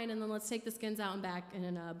out the wine, and then let's take the skins out and back and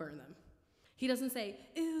burn them. He doesn't say,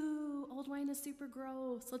 ew, old wine is super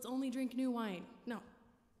gross, let's only drink new wine. No,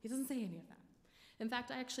 he doesn't say any of that. In fact,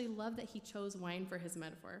 I actually love that he chose wine for his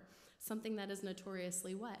metaphor, something that is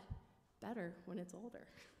notoriously what? Better when it's older.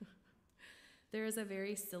 There is a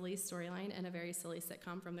very silly storyline and a very silly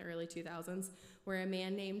sitcom from the early 2000s where a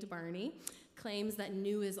man named Barney claims that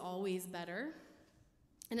new is always better,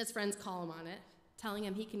 and his friends call him on it, telling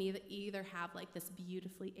him he can either have like this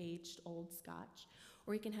beautifully aged old scotch,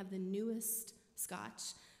 or he can have the newest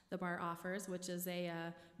scotch the bar offers, which is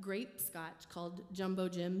a grape scotch called Jumbo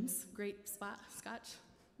Jim's grape scotch.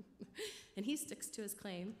 And he sticks to his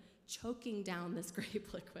claim, choking down this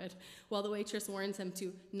grape liquid while the waitress warns him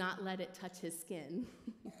to not let it touch his skin.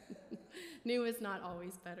 New is not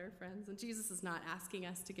always better, friends, and Jesus is not asking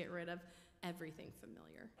us to get rid of everything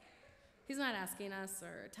familiar. He's not asking us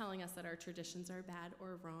or telling us that our traditions are bad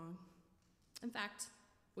or wrong. In fact,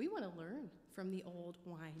 we want to learn from the old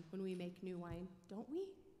wine when we make new wine, don't we?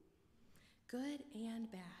 Good and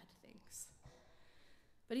bad things.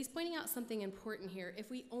 But he's pointing out something important here. If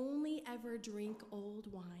we only ever drink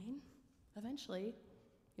old wine, eventually, you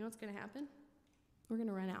know what's going to happen? We're going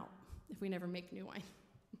to run out if we never make new wine.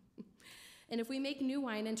 And if we make new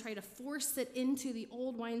wine and try to force it into the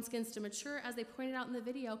old wineskins to mature, as they pointed out in the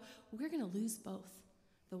video, we're going to lose both.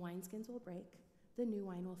 The wineskins will break, the new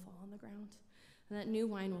wine will fall on the ground, and that new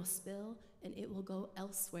wine will spill, and it will go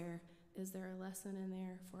elsewhere. Is there a lesson in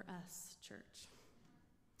there for us, church?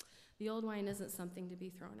 The old wine isn't something to be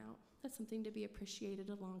thrown out. That's something to be appreciated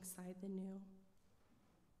alongside the new.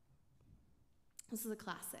 This is a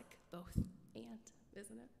classic, both and,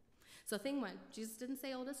 isn't it? So thing one, Jesus didn't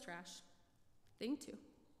say old is trash. Thing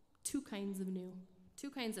two kinds of new. Two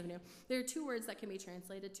kinds of new. There are two words that can be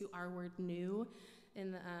translated to our word new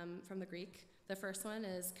in the, from the Greek. The first one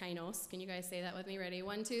is kainos. Can you guys say that with me? Ready?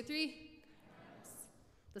 1, 2, 3. Kainos.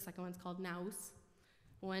 The second one's called nous.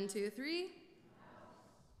 1, 2, 3.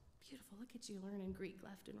 Beautiful. Look at you learning Greek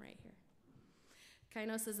left and right here.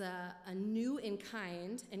 Kainos is a new in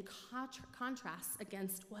kind and contrasts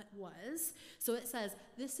against what was. So it says,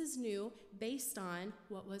 this is new based on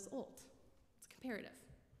what was old. It's comparative.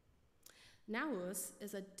 Nous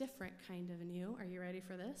is a different kind of new. Are you ready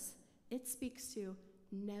for this? It speaks to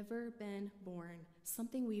never been born,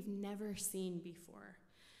 something we've never seen before.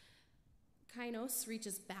 Kainos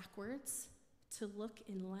reaches backwards to look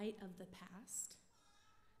in light of the past.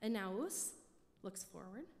 And nous looks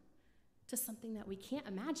forward to something that we can't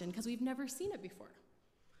imagine because we've never seen it before.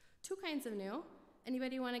 Two kinds of new.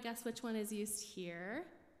 Anybody want to guess which one is used here?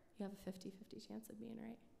 You have a 50-50 chance of being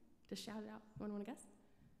right. Just shout it out. Anyone want to guess?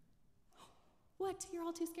 What? You're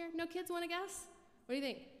all too scared? No kids want to guess? What do you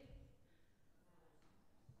think?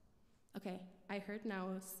 Okay, I heard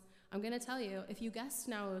nous. I'm going to tell you, if you guessed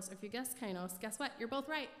nous or if you guessed kainos, guess what? You're both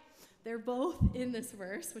right. They're both in this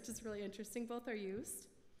verse, which is really interesting. Both are used.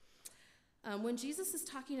 When Jesus is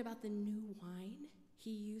talking about the new wine,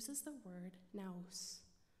 he uses the word nous.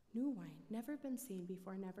 New wine, never been seen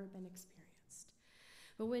before, never been experienced.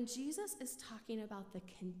 But when Jesus is talking about the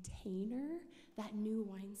container, that new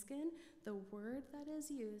wineskin, the word that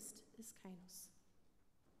is used is kainos.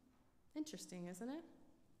 Interesting, isn't it?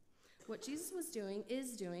 What Jesus was doing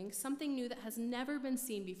is doing something new that has never been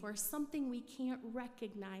seen before, something we can't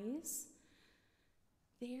recognize.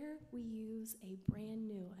 There we use a brand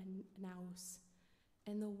new nous.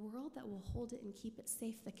 And the world that will hold it and keep it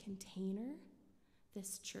safe, the container,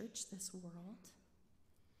 this church, this world,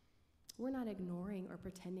 we're not ignoring or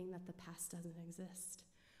pretending that the past doesn't exist.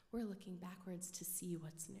 We're looking backwards to see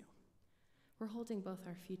what's new. We're holding both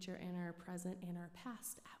our future and our present and our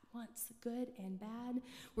past at once, good and bad.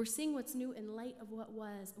 We're seeing what's new in light of what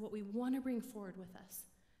was, what we want to bring forward with us,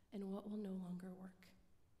 and what will no longer work.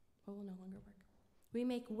 What will no longer work. We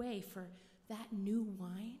make way for that new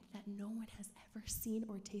wine that no one has ever seen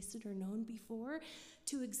or tasted or known before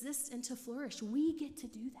to exist and to flourish. We get to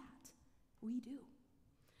do that. We do.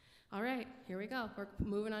 All right, here we go. We're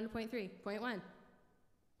moving on to point 3. Point 1.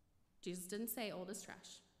 Jesus didn't say old is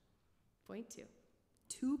trash. Point 2.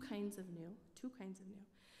 Two kinds of new.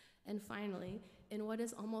 And finally, in what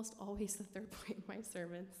is almost always the third point in my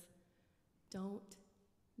sermons, don't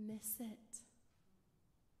miss it.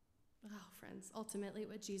 Oh, friends, ultimately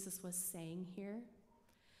what Jesus was saying here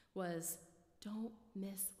was, don't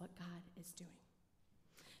miss what God is doing.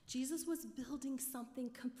 Jesus was building something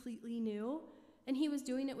completely new, and he was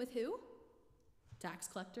doing it with who? Tax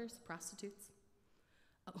collectors, prostitutes,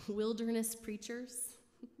 wilderness preachers,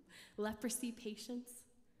 leprosy patients,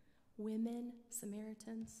 women,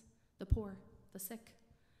 Samaritans, the poor, the sick,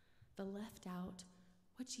 the left out.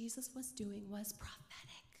 What Jesus was doing was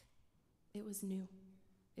prophetic. It was new.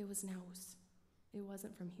 It was nous. It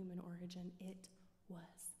wasn't from human origin. It was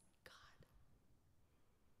God.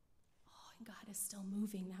 Oh, and God is still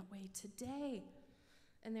moving that way today.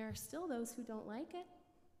 And there are still those who don't like it,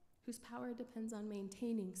 whose power depends on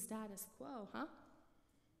maintaining status quo, huh?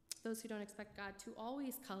 Those who don't expect God to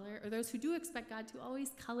always color, or those who do expect God to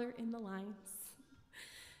always color in the lines.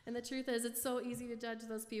 And the truth is, it's so easy to judge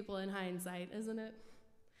those people in hindsight, isn't it?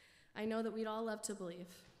 I know that we'd all love to believe,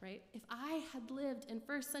 right? If I had lived in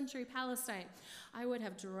first century Palestine, I would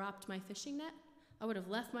have dropped my fishing net. I would have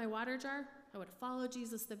left my water jar. I would have followed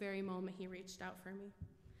Jesus the very moment he reached out for me.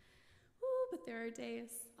 Ooh, But there are days,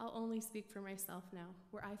 I'll only speak for myself now,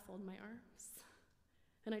 where I fold my arms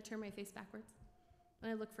and I turn my face backwards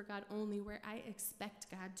and I look for God only where I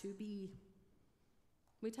expect God to be.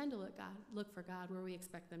 We tend to look for God where we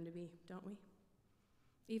expect them to be, don't we?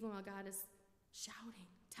 Even while God is shouting,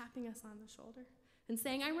 tapping us on the shoulder and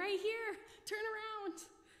saying, I'm right here, turn around,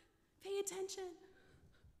 pay attention.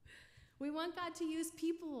 We want God to use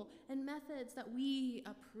people and methods that we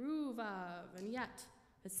approve of, and yet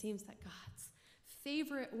it seems that God's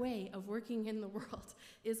favorite way of working in the world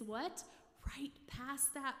is what? Right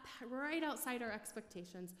past that, right outside our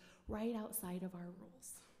expectations, right outside of our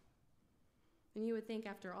rules. And you would think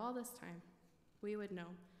after all this time, we would know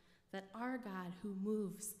that our God who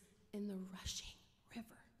moves in the rushing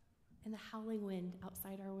river and the howling wind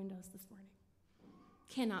outside our windows this morning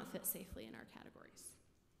cannot fit safely in our categories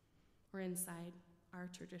or inside our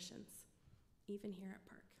traditions, even here at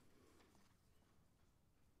Park.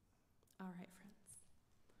 All right, friends.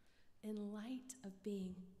 In light of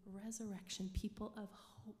being resurrection people of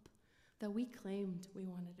hope that we claimed we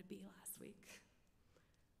wanted to be last week,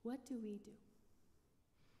 what do we do?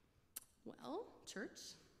 Well, church,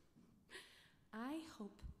 I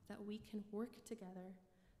hope that we can work together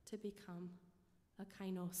to become a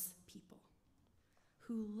kainos people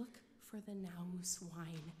who look for the nous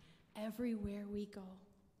wine everywhere we go.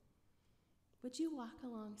 Would you walk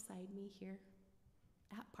alongside me here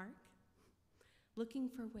at Park, looking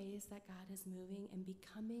for ways that God is moving and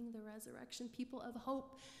becoming the resurrection people of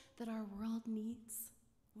hope that our world needs?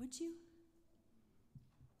 Would you?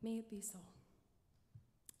 May it be so.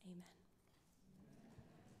 Amen.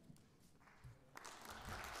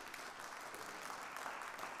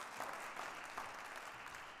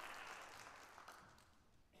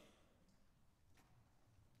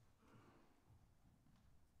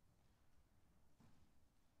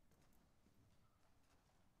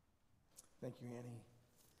 Thank you, Annie.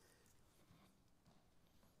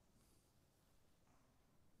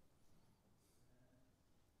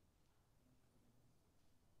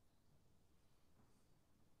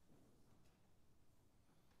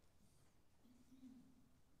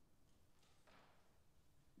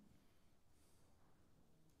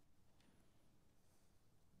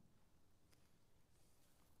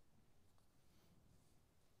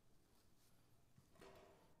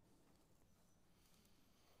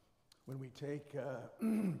 When we take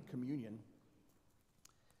communion,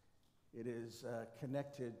 it is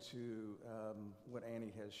connected to what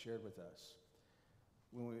Annie has shared with us.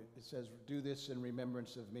 It says, do this in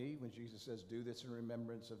remembrance of me, when Jesus says, do this in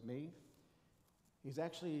remembrance of me, he's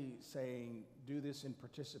actually saying, do this in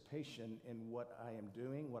participation in what I am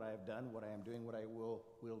doing, what I have done, what I am doing, what I will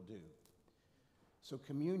do. So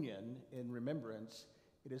communion, in remembrance,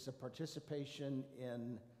 it is a participation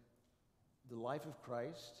in the life of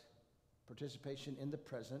Christ, participation in the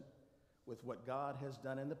present with what God has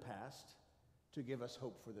done in the past to give us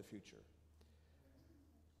hope for the future.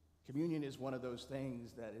 Communion is one of those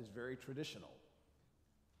things that is very traditional.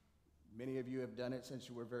 Many of you have done it since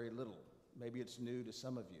you were very little. Maybe it's new to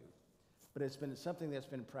some of you. But it's been something that's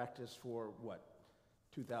been practiced for,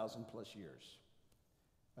 2,000 plus years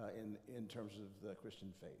in terms of the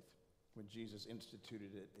Christian faith, when Jesus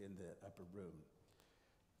instituted it in the upper room.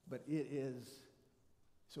 But it is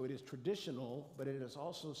traditional, but it is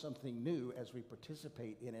also something new as we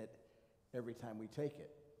participate in it every time we take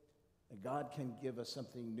it. And God can give us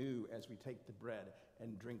something new as we take the bread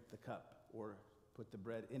and drink the cup, or put the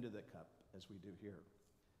bread into the cup as we do here.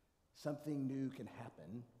 Something new can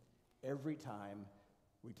happen every time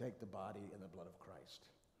we take the body and the blood of Christ.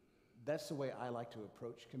 That's the way I like to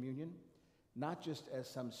approach communion, not just as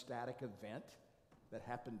some static event that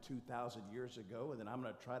happened 2,000 years ago, and then I'm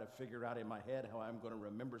going to try to figure out in my head how I'm going to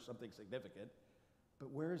remember something significant.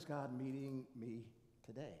 But where is God meeting me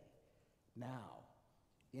today, now,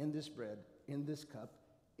 in this bread, in this cup,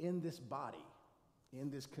 in this body, in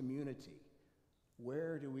this community?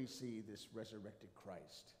 Where do we see this resurrected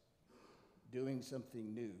Christ doing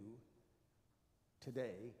something new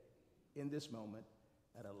today, in this moment,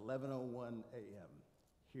 at 11:01 a.m.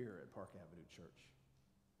 here at Park Avenue Church?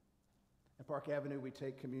 At Park Avenue, we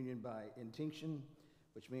take communion by intinction,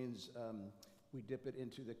 which means we dip it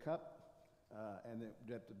into the cup and then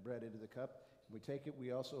dip the bread into the cup. When we take it,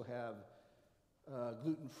 we also have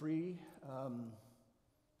gluten-free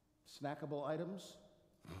snackable items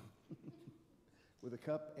with a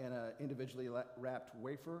cup and an individually wrapped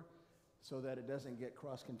wafer so that it doesn't get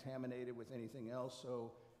cross-contaminated with anything else.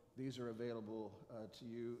 So these are available to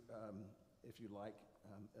you if you like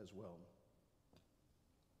as well.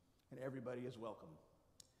 And everybody is welcome.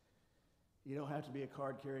 You don't have to be a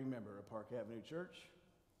card-carrying member of Park Avenue Church.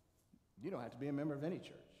 You don't have to be a member of any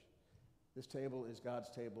church. This table is God's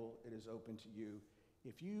table. It is open to you.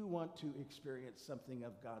 If you want to experience something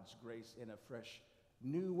of God's grace in a fresh,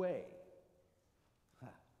 new way,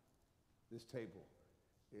 this table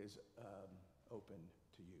is open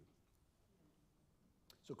to you.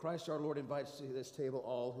 So Christ our Lord invites to this table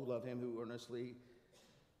all who love him, who earnestly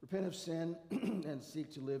repent of sin and seek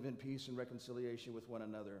to live in peace and reconciliation with one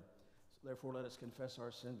another. So therefore, let us confess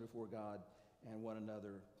our sins before God and one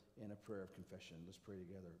another in a prayer of confession. Let's pray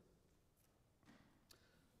together.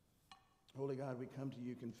 Holy God, we come to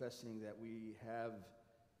you confessing that we've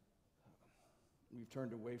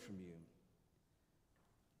turned away from you.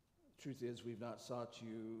 The truth is, we've not sought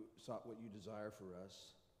what you desire for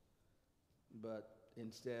us, but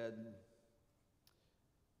instead,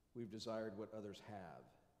 we've desired what others have.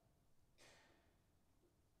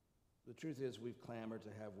 The truth is, we've clamored to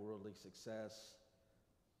have worldly success,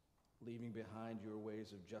 leaving behind your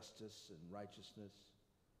ways of justice and righteousness.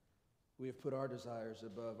 We have put our desires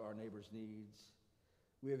above our neighbor's needs.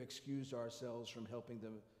 We have excused ourselves from helping the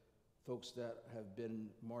folks that have been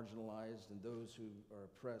marginalized and those who are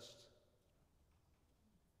oppressed.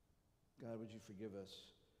 God, would you forgive us?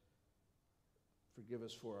 Forgive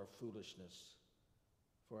us for our foolishness,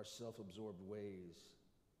 for our self-absorbed ways.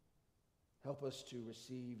 Help us to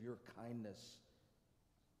receive your kindness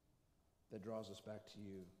that draws us back to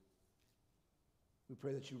you. We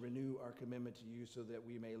pray that you renew our commitment to you so that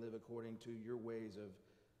we may live according to your ways of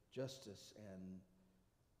justice and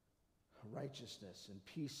righteousness and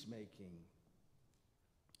peacemaking,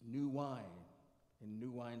 new wine in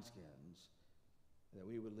new wineskins, that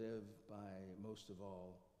we would live by, most of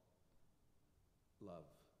all, love.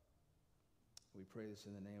 We pray this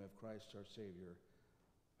in the name of Christ, our Savior,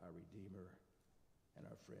 our Redeemer, and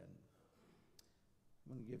our friend.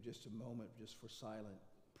 I'm going to give just a moment just for silent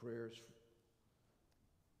prayers.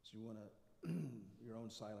 So you want to, your own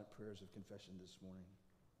silent prayers of confession this morning.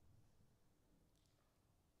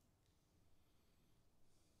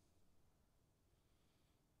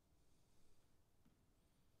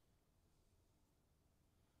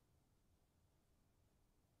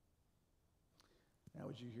 Now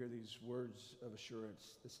would you hear these words of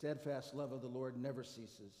assurance? The steadfast love of the Lord never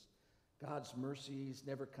ceases. God's mercies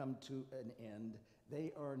never come to an end.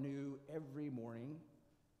 They are new every morning.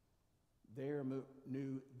 They are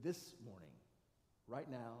new this morning, right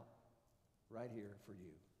now, right here for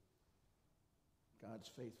you. God's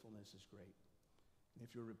faithfulness is great. And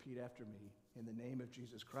if you'll repeat after me, in the name of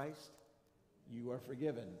Jesus Christ, you are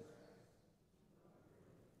forgiven.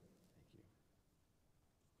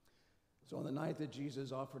 So on the night that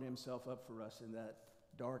Jesus offered himself up for us in that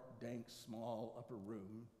dark, dank, small upper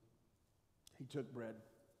room, he took bread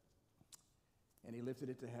and he lifted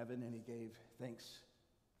it to heaven and he gave thanks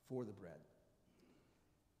for the bread.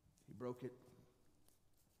 He broke it.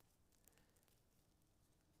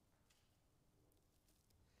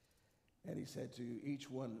 And he said to each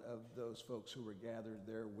one of those folks who were gathered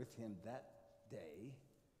there with him that day,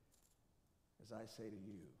 as I say to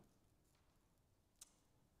you,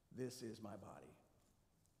 this is my body,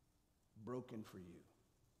 broken for you.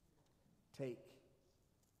 Take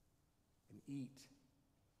and eat.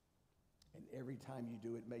 And every time you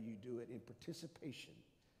do it, may you do it in participating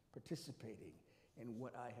in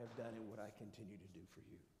what I have done and what I continue to do for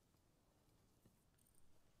you.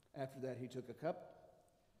 After that, he took a cup.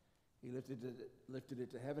 He lifted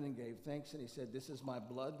it to heaven and gave thanks, and he said, this is my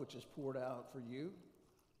blood, which is poured out for you,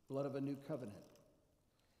 blood of a new covenant.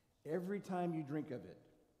 Every time you drink of it,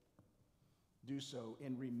 do so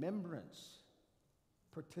in remembrance,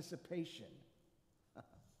 participation of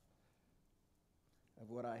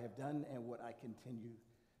what I have done and what I continue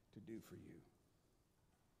to do for you.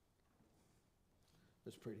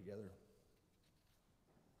 Let's pray together.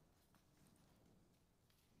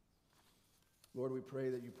 Lord, we pray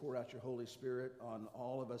that you pour out your Holy Spirit on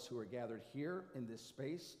all of us who are gathered here in this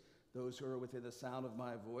space, those who are within the sound of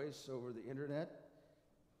my voice over the internet.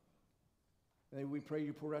 And we pray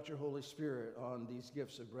you pour out your Holy Spirit on these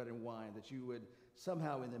gifts of bread and wine, that you would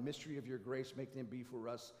somehow in the mystery of your grace make them be for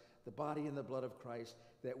us the body and the blood of Christ,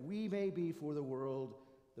 that we may be for the world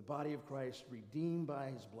the body of Christ, redeemed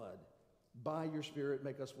by his blood. By your Spirit,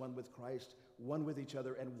 make us one with Christ, one with each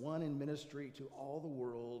other, and one in ministry to all the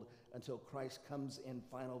world until Christ comes in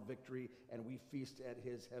final victory and we feast at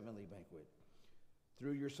his heavenly banquet.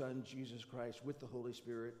 Through your Son, Jesus Christ, with the Holy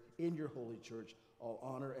Spirit, in your holy church, all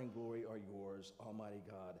honor and glory are yours, Almighty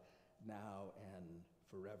God, now and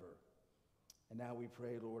forever. And now we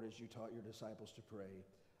pray, Lord, as you taught your disciples to pray,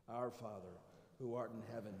 Our Father, who art in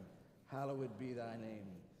heaven, hallowed be thy name.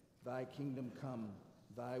 Thy kingdom come,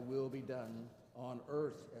 thy will be done on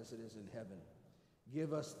earth as it is in heaven.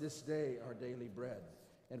 Give us this day our daily bread,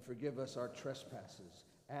 and forgive us our trespasses,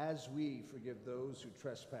 as we forgive those who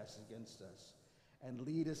trespass against us. And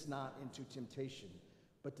lead us not into temptation,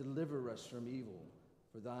 but deliver us from evil.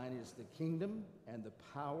 For thine is the kingdom, and the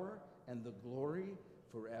power, and the glory,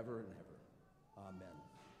 forever and ever. Amen.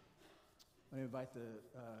 I invite the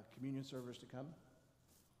communion servers to come.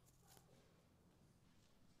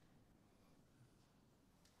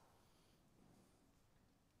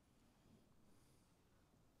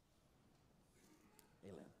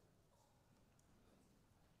 Amen.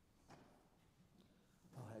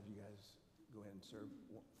 I'll have you guys go ahead and serve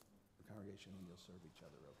the congregation, and you'll serve each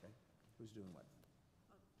other, okay? Who's doing what?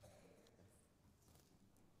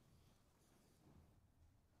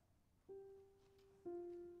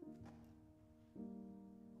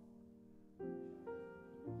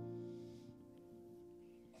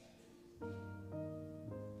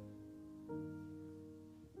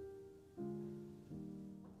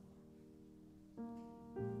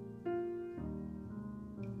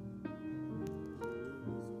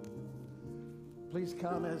 Please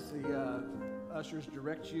come as the ushers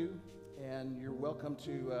direct you, and you're welcome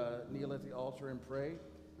to kneel at the altar and pray.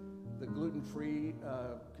 The gluten-free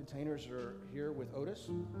containers are here with Otis,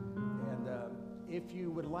 and if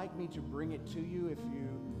you would like me to bring it to you, if you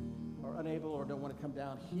are unable or don't want to come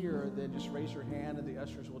down here, then just raise your hand and the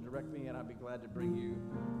ushers will direct me, and I'll be glad to bring you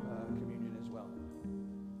communion as well.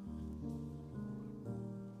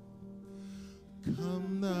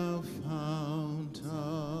 Come thou fount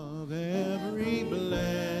of every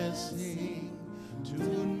blessing,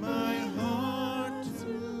 tune my heart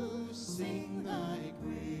to sing thy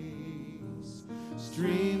grace.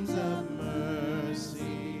 Streams of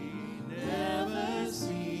mercy never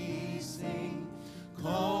ceasing,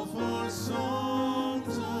 call for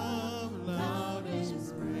songs of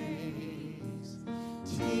loudest praise.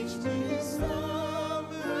 Teach me some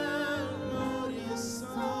melodious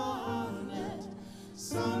sonnet,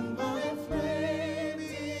 sung by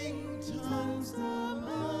flaming tongues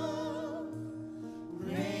above.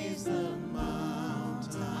 Praise the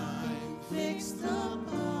mount I'm fixed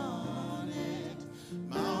upon it,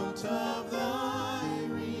 mount of thy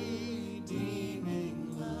redeeming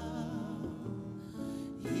love.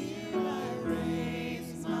 Here I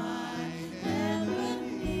raise my Ebenezer,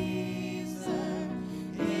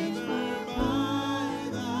 hither by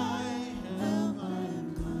thy help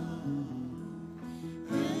I'm come.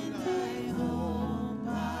 And I hope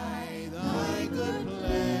by thy good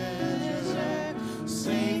pleasure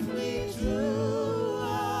safely to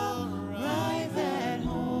arrive at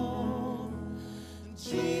home.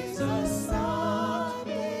 Jesus sought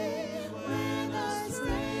me when a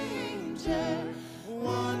stranger,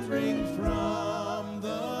 wandering from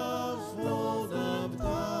the fold of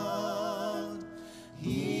God.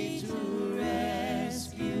 He to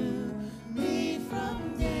rescue me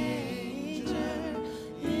from danger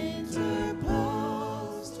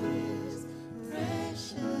interposed his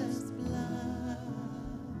precious blood.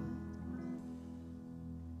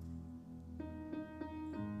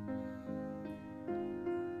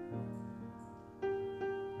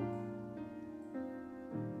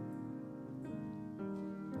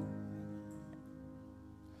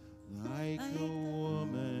 Like a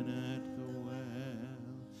woman at the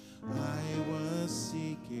well, I was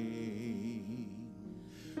seeking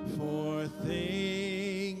for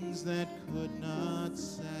things that could not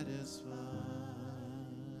satisfy.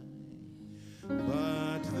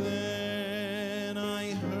 But then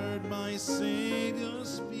I heard my Savior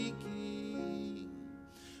speaking,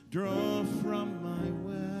 draw from my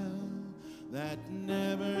well that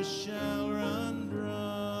never shall run dry.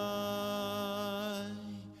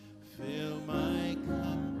 Fill my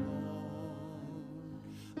cup,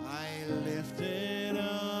 Lord, I lift it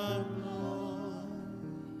up, Lord.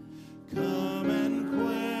 Come and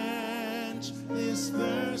quench this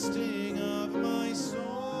thirsting of my soul.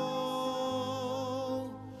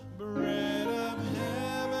 Bread of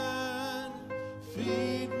heaven,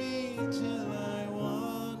 feed me till I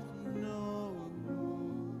want no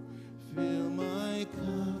more. Fill my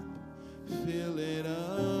cup, fill it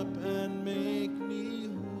up and make me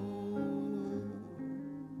whole.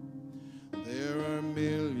 There are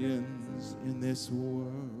millions in this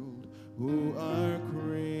world who are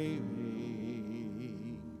craving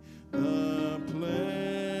the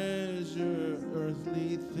pleasure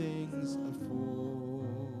earthly things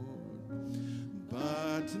afford,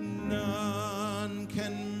 but none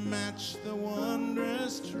can match the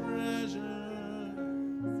wondrous treasure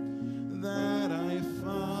that I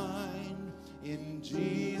find in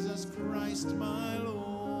Jesus Christ my Lord.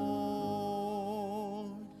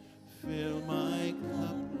 Fill my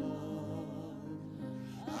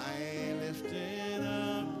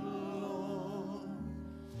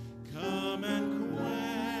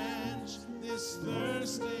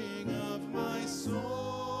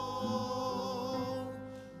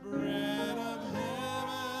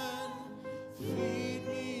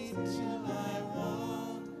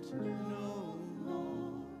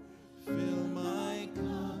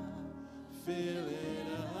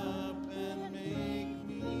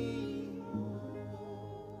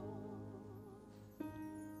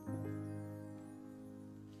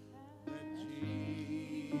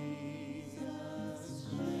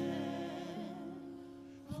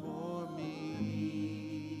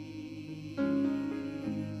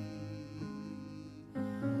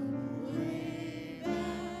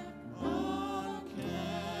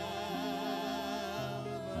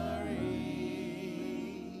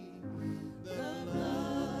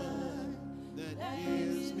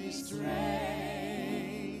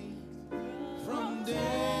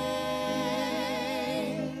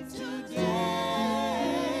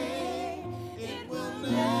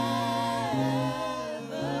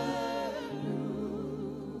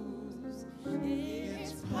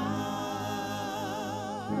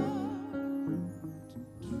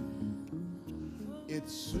It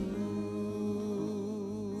soothes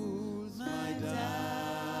my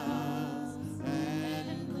doubts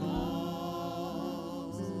and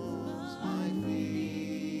calms my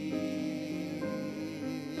fears.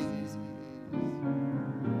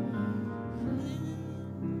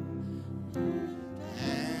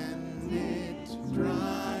 And it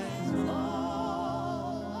dries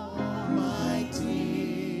all my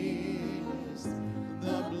tears,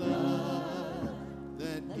 the blood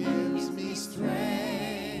that gives me strength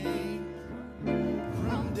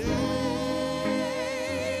from day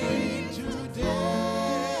to day.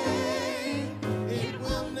 It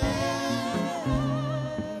will never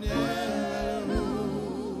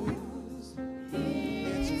lose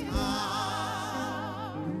its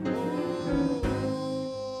power.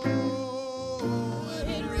 And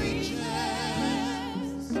it reaches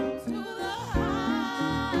to the highest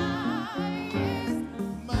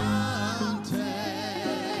mountain,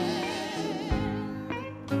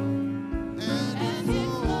 and it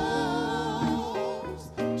flows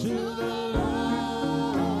to the lowest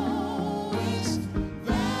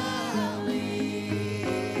valley.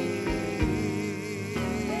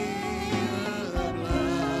 The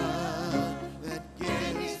blood that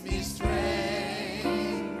gives me strength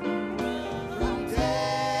from day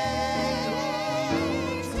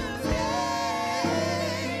to day,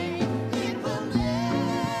 it will never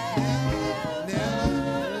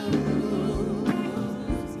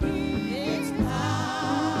lose its power.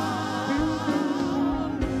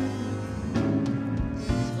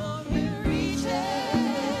 For it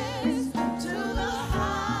reaches to the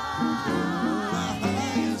highest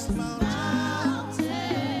mountain,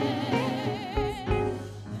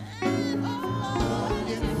 and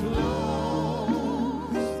it flows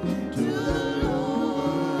to the lowest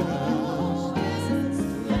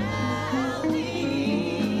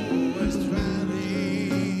valley.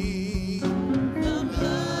 The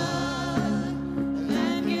blood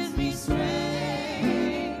that gives me strength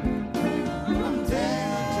from day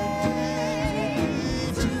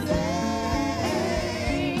to day,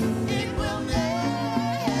 it will never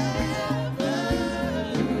lose.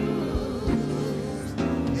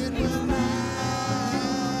 It will never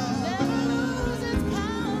lose its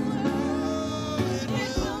power.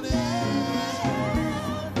 It will never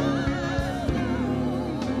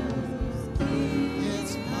lose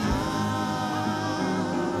its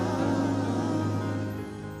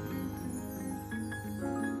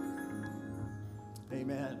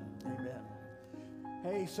Amen. Amen.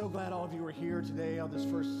 Hey, so glad all of you are here today on this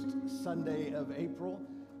first Sunday of April,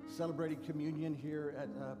 celebrating communion here at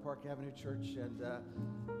Park Avenue Church. And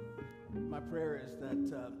my prayer is that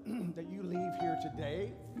that you leave here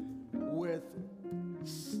today with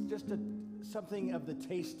just something of the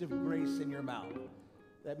taste of grace in your mouth.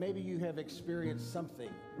 That maybe you have experienced something,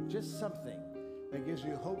 just something, that gives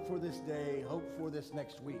you hope for this day, hope for this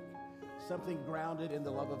next week. Something grounded in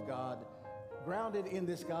the love of God, grounded in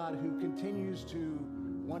this God who continues to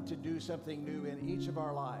want to do something new in each of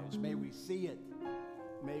our lives. May we see it.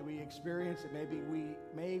 May we experience it.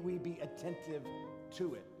 May we be attentive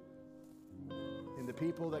to it. In the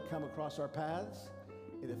people that come across our paths,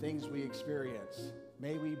 in the things we experience,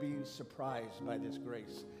 may we be surprised by this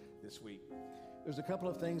grace this week. There's a couple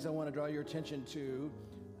of things I want to draw your attention to.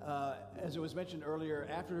 As it was mentioned earlier,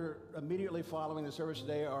 immediately following the service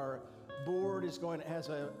today, our board has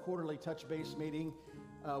a quarterly touch base meeting.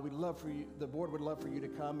 The board would love for you to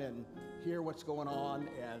come and hear what's going on,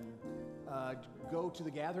 and go to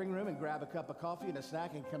the gathering room and grab a cup of coffee and a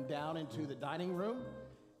snack and come down into the dining room,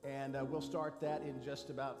 and we'll start that in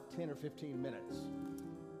just about 10 or 15 minutes.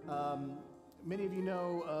 Many of you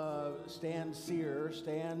know Stan Sear.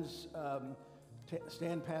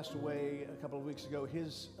 Stan passed away a couple of weeks ago.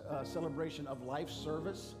 His celebration of life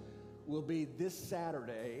service will be this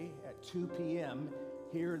Saturday at 2 p.m.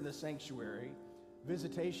 here in the sanctuary.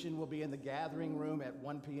 Visitation will be in the gathering room at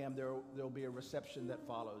 1 p.m. There'll be a reception that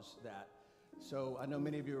follows that. So I know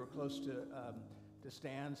many of you are close to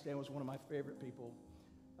Stan. Stan was one of my favorite people.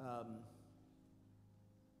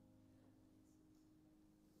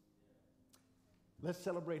 Let's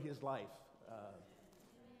celebrate his life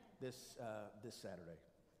this Saturday.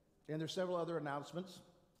 And there's several other announcements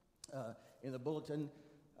in the bulletin,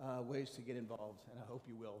 ways to get involved, and I hope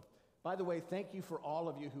you will. By the way, thank you for all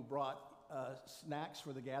of you who brought snacks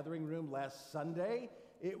for the gathering room last Sunday.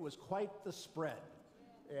 It was quite the spread.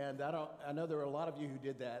 And I know there were a lot of you who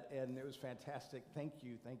did that, and it was fantastic. Thank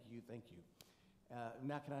you, thank you, thank you.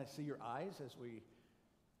 Now can I see your eyes as we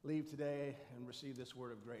leave today and receive this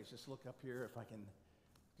word of grace? Just look up here if I can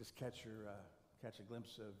just catch a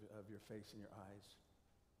glimpse of your face and your eyes.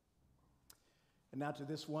 And now to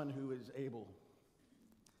this one who is able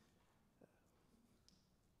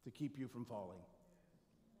to keep you from falling.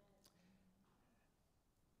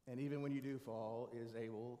 And even when you do fall, is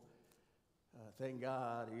able, thank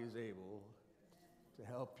God he is able to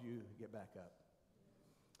help you get back up.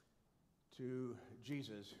 To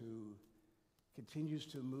Jesus, who continues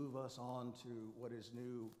to move us on to what is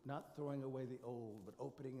new, not throwing away the old, but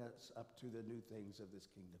opening us up to the new things of this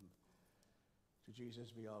kingdom. To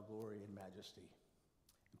Jesus be all glory and majesty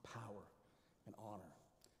and power and honor,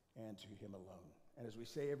 and to him alone. And as we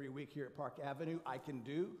say every week here at Park Avenue, I can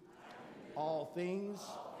do all things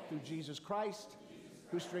through Jesus Christ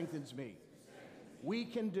who strengthens me. We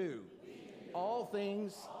can do all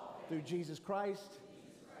things through Jesus Christ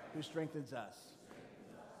who strengthens us.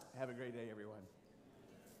 Have a great day, everyone.